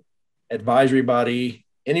any advisory body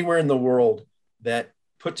anywhere in the world that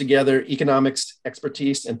put together economics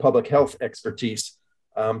expertise and public health expertise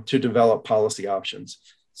to develop policy options.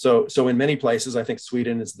 So in many places, I think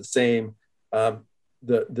Sweden is the same.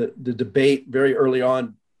 The debate very early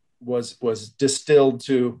on was distilled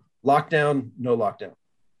to lockdown, no lockdown.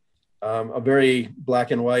 A very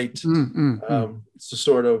black and white,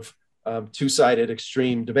 sort of two-sided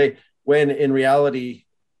extreme debate, when in reality,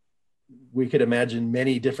 we could imagine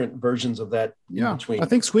many different versions of that in between. I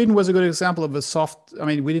think Sweden was a good example of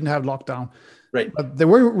we didn't have lockdown. Right. But there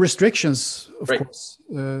were restrictions, of course,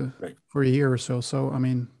 for a year or so. So,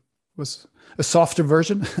 it was a softer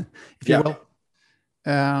version, if you will.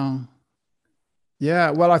 Well,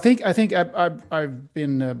 I think I've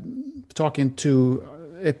been talking to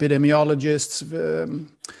epidemiologists,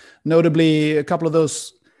 notably a couple of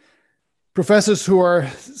those professors who are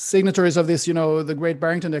signatories of this, the Great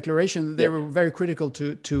Barrington Declaration. They were very critical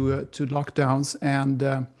to lockdowns, and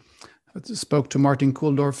I spoke to Martin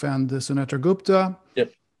Kulldorff and Suneta Gupta.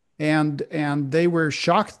 Yep. and they were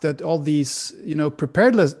shocked that all these, you know,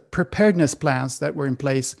 preparedness plans that were in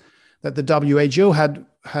place, that the WHO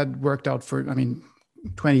had worked out for, I mean,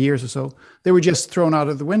 20 years or so, they were just thrown out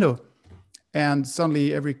of the window. And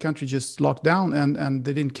suddenly every country just locked down, and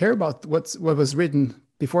they didn't care about what was written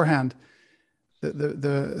beforehand.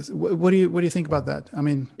 What do you think about that? I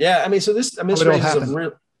mean, yeah, I mean, so this raises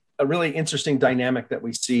a really interesting dynamic that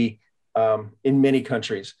we see in many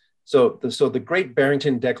countries. So the Great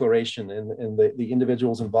Barrington Declaration and the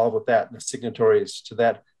individuals involved with that and the signatories to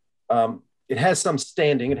that, it has some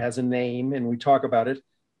standing, it has a name, and we talk about it.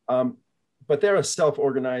 But they're a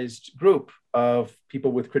self-organized group of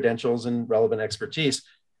people with credentials and relevant expertise.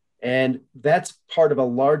 And that's part of a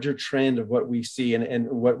larger trend of what we see and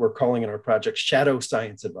what we're calling in our project shadow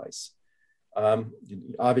science advice.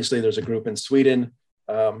 Obviously, there's a group in Sweden,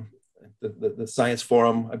 the Science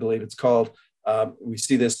Forum, I believe it's called. We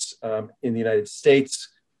see this in the United States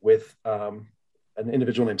with an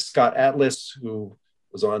individual named Scott Atlas, who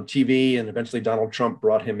was on TV, and eventually Donald Trump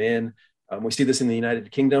brought him in. We see this in the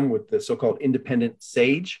United Kingdom with the so-called independent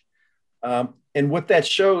SAGE. And what that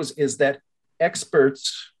shows is that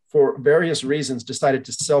experts, for various reasons, decided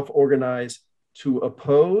to self-organize to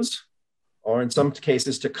oppose, or in some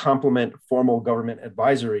cases to complement, formal government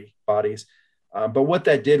advisory bodies. But what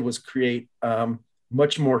that did was create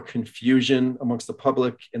much more confusion amongst the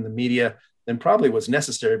public and the media than probably was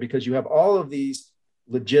necessary, because you have all of these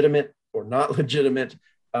legitimate or not legitimate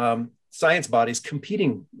science bodies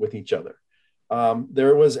competing with each other.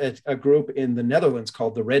 There was a group in the Netherlands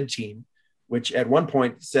called the Red Team, which at one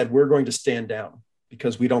point said, we're going to stand down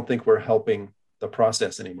because we don't think we're helping the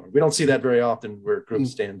process anymore. We don't see that very often where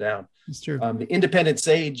groups stand down. It's true. The independent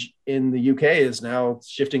SAGE in the UK is now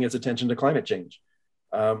shifting its attention to climate change.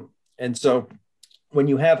 And so when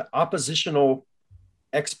you have oppositional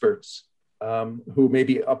experts who may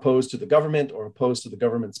be opposed to the government or opposed to the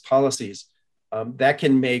government's policies, that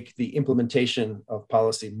can make the implementation of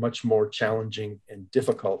policy much more challenging and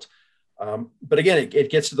difficult. But again, it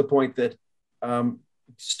gets to the point that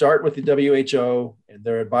start with the WHO and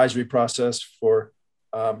their advisory process for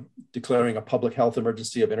declaring a public health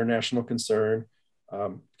emergency of international concern.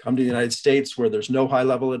 Come to the United States, where there's no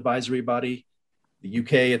high-level advisory body. The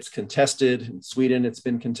UK, it's contested. In Sweden, it's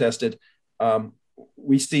been contested.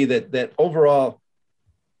 We see that overall,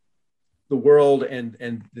 the world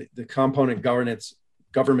and the component governments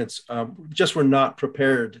just were not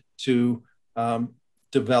prepared to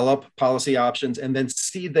develop policy options and then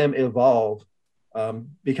see them evolve.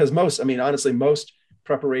 Because most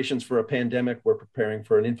preparations for a pandemic were preparing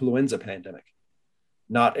for an influenza pandemic,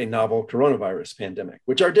 not a novel coronavirus pandemic,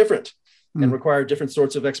 which are different and require different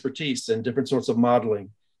sorts of expertise and different sorts of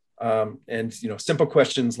modeling. And simple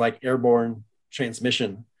questions like airborne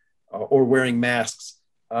transmission or wearing masks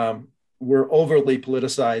were overly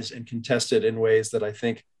politicized and contested in ways that I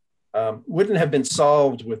think wouldn't have been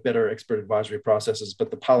solved with better expert advisory processes,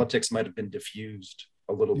 but the politics might have been diffused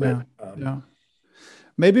a little bit.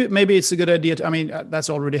 Maybe it's a good idea that's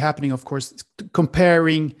already happening, of course,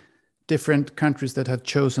 comparing different countries that have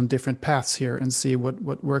chosen different paths here and see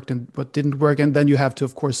what worked and what didn't work. And then you have to,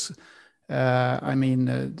 of course,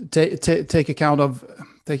 take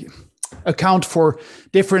account for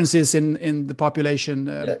differences in the population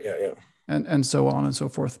and so on and so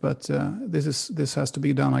forth. But this has to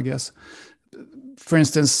be done, I guess. For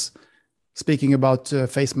instance, speaking about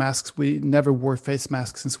face masks, we never wore face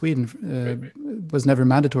masks in Sweden. It was never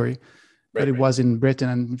mandatory, but it was in Britain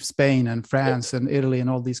and Spain and France and Italy and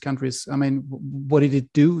all these countries. I mean, what did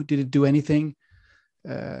it do? Did it do anything?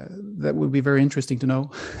 That would be very interesting to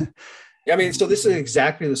know. So this is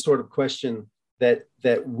exactly the sort of question that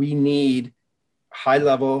we need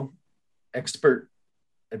high-level expert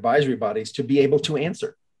advisory bodies to be able to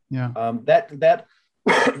answer. That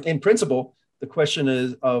in principle, the question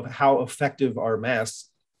is of how effective are masks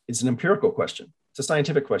is an empirical question. It's a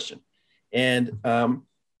scientific question. And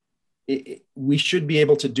we should be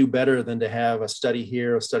able to do better than to have a study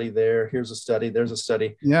here, a study there, here's a study, there's a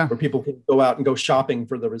study, where people can go out and go shopping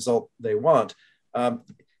for the result they want.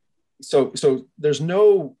 So there's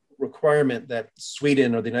no requirement that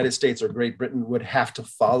Sweden or the United States or Great Britain would have to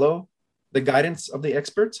follow the guidance of the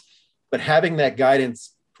experts, but having that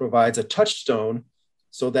guidance provides a touchstone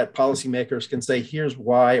so that policymakers can say, here's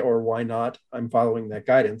why or why not I'm following that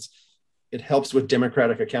guidance. It helps with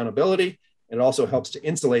democratic accountability. It also helps to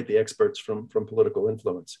insulate the experts from political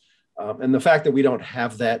influence. And the fact that we don't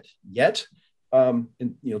have that yet,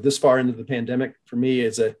 this far into the pandemic, for me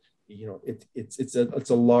is it's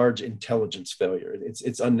a large intelligence failure.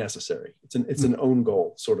 It's unnecessary. It's an own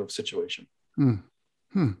goal sort of situation.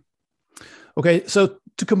 Okay, so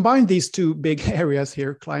to combine these two big areas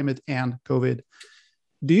here, climate and COVID,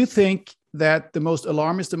 do you think that the most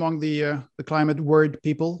alarmist among the climate worried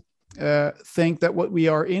people think that what we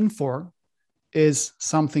are in for is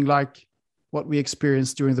something like what we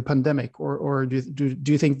experienced during the pandemic, or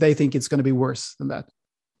do you think they think it's going to be worse than that?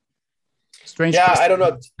 Strange. Yeah, question. I don't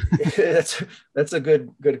know. That's a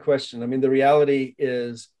good question. I mean, the reality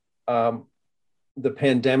is the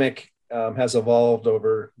pandemic has evolved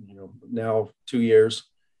over now 2 years,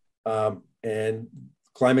 and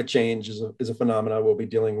climate change is a phenomenon we'll be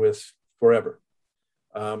dealing with forever.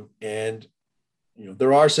 And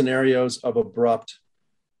there are scenarios of abrupt,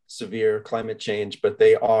 severe climate change, but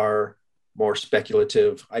they are more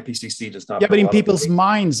speculative. IPCC does not. Yeah, but in people's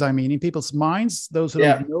minds, I mean, in people's minds, those who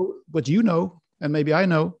don't know what you know, and maybe I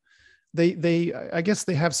know, I guess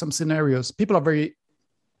they have some scenarios. People are very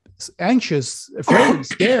anxious, afraid,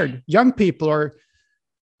 scared. Young people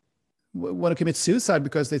want to commit suicide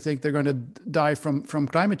because they think they're going to die from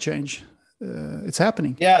climate change. It's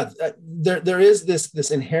happening. Yeah, there is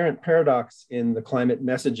this inherent paradox in the climate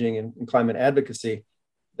messaging and climate advocacy,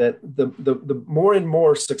 that the more and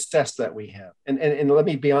more success that we have, and let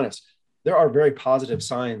me be honest, there are very positive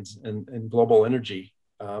signs in global energy.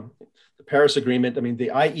 The Paris Agreement, I mean,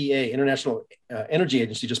 the IEA, International Energy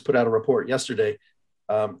Agency, just put out a report yesterday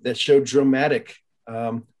that showed dramatic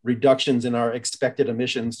reductions in our expected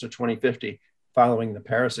emissions to 2050 following the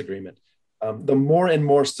Paris Agreement. The more and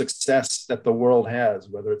more success that the world has,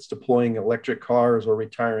 whether it's deploying electric cars or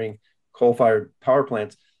retiring coal-fired power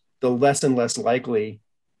plants, the less and less likely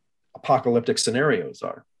apocalyptic scenarios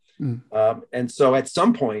are. And so at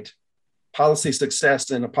some point, policy success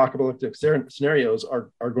and apocalyptic scenarios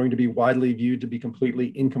are going to be widely viewed to be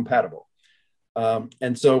completely incompatible.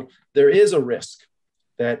 And so there is a risk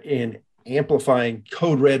that in amplifying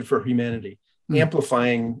Code Red for humanity,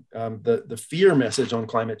 amplifying the fear message on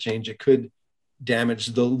climate change, it could damage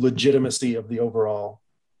the legitimacy of the overall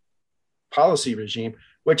policy regime,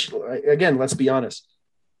 which, again, let's be honest,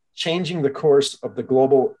 changing the course of the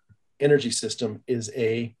global energy system is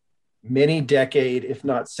a many decade, if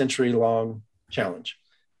not century long challenge.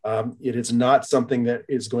 It is not something that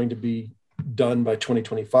is going to be done by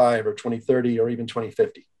 2025 or 2030 or even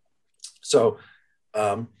 2050. So,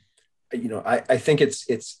 I think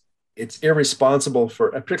it's irresponsible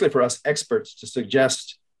particularly for us experts, to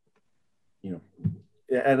suggest,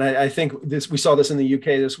 and I think we saw this in the UK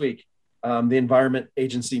this week. The Environment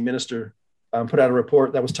Agency minister put out a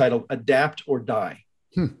report that was titled "Adapt or Die."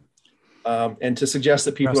 And to suggest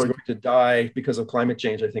that people are going to die because of climate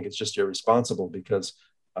change, I think it's just irresponsible, because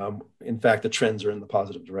in fact, the trends are in the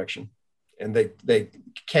positive direction, and they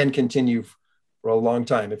can continue for a long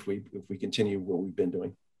time if we continue what we've been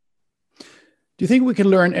doing. Do you think we can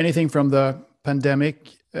learn anything from the pandemic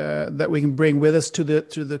that we can bring with us to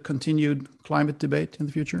the continued climate debate in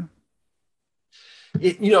the future?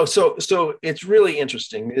 So it's really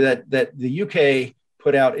interesting that the UK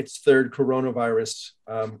put out its third coronavirus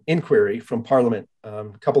inquiry from Parliament a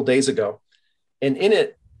couple days ago. And in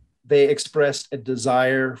it, they expressed a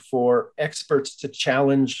desire for experts to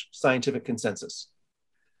challenge scientific consensus.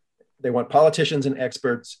 They want politicians and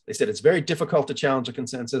experts. They said it's very difficult to challenge a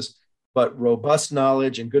consensus, but robust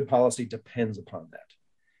knowledge and good policy depends upon that.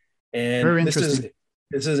 And very interesting.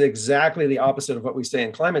 This is exactly the opposite of what we say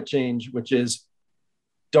in climate change, which is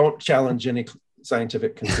don't challenge any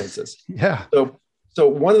scientific consensus. Yeah. So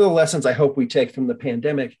one of the lessons I hope we take from the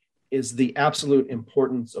pandemic is the absolute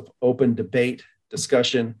importance of open debate,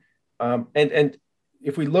 discussion. And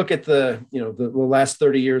if we look at the last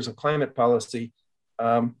 30 years of climate policy,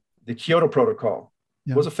 the Kyoto Protocol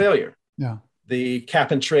was a failure. Yeah. The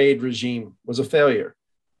cap and trade regime was a failure.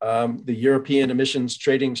 The European emissions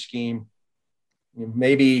trading scheme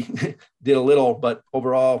maybe did a little, but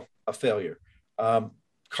overall a failure.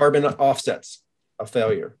 Carbon offsets, a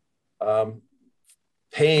failure.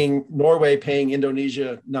 Norway paying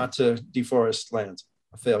Indonesia not to deforest lands,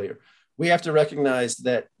 a failure. We have to recognize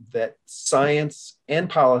that science and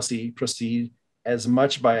policy proceed as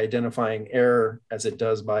much by identifying error as it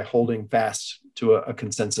does by holding fast to a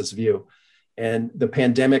consensus view. And the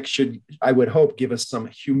pandemic should, I would hope, give us some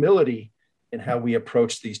humility in how we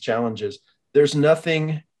approach these challenges. There's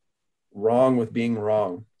nothing wrong with being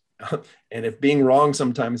wrong. And if being wrong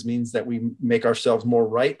sometimes means that we make ourselves more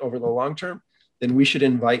right over the long term, then we should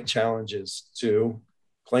invite challenges to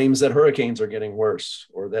claims that hurricanes are getting worse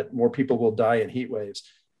or that more people will die in heat waves.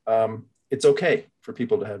 It's okay for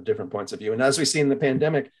people to have different points of view. And as we see in the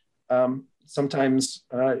pandemic, sometimes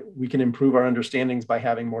we can improve our understandings by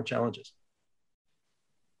having more challenges.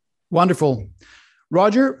 Wonderful.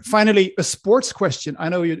 Roger, finally, a sports question. I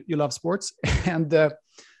know you love sports. And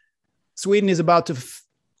Sweden is about to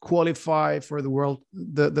qualify for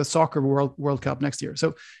the soccer World Cup next year.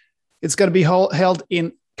 So it's going to be held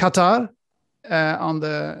in Qatar in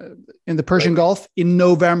the Persian Gulf in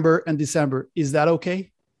November and December. Is that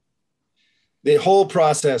okay? The whole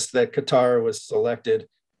process that Qatar was selected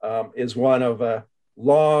is one of a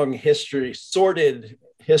long history, sordid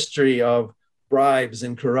history of bribes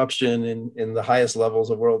and corruption in the highest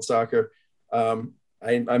levels of world soccer. I'm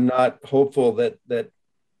not hopeful that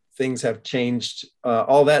things have changed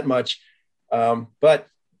all that much, but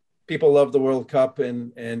people love the World Cup,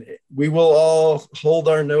 and we will all hold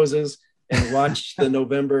our noses and watch the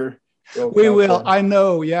November World we Cup. will. I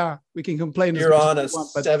know. Yeah, we can complain. You're on a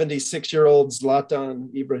 76-year-old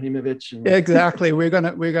Zlatan Ibrahimovic. Exactly. We're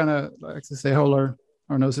gonna like to say hold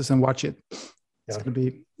our noses and watch it. It's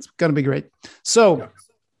gonna be great. So,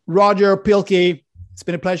 Roger Pielke, it's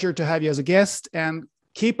been a pleasure to have you as a guest, and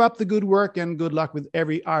keep up the good work and good luck with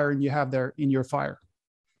every iron you have there in your fire.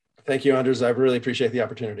 Thank you, Anders. I really appreciate the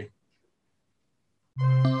opportunity.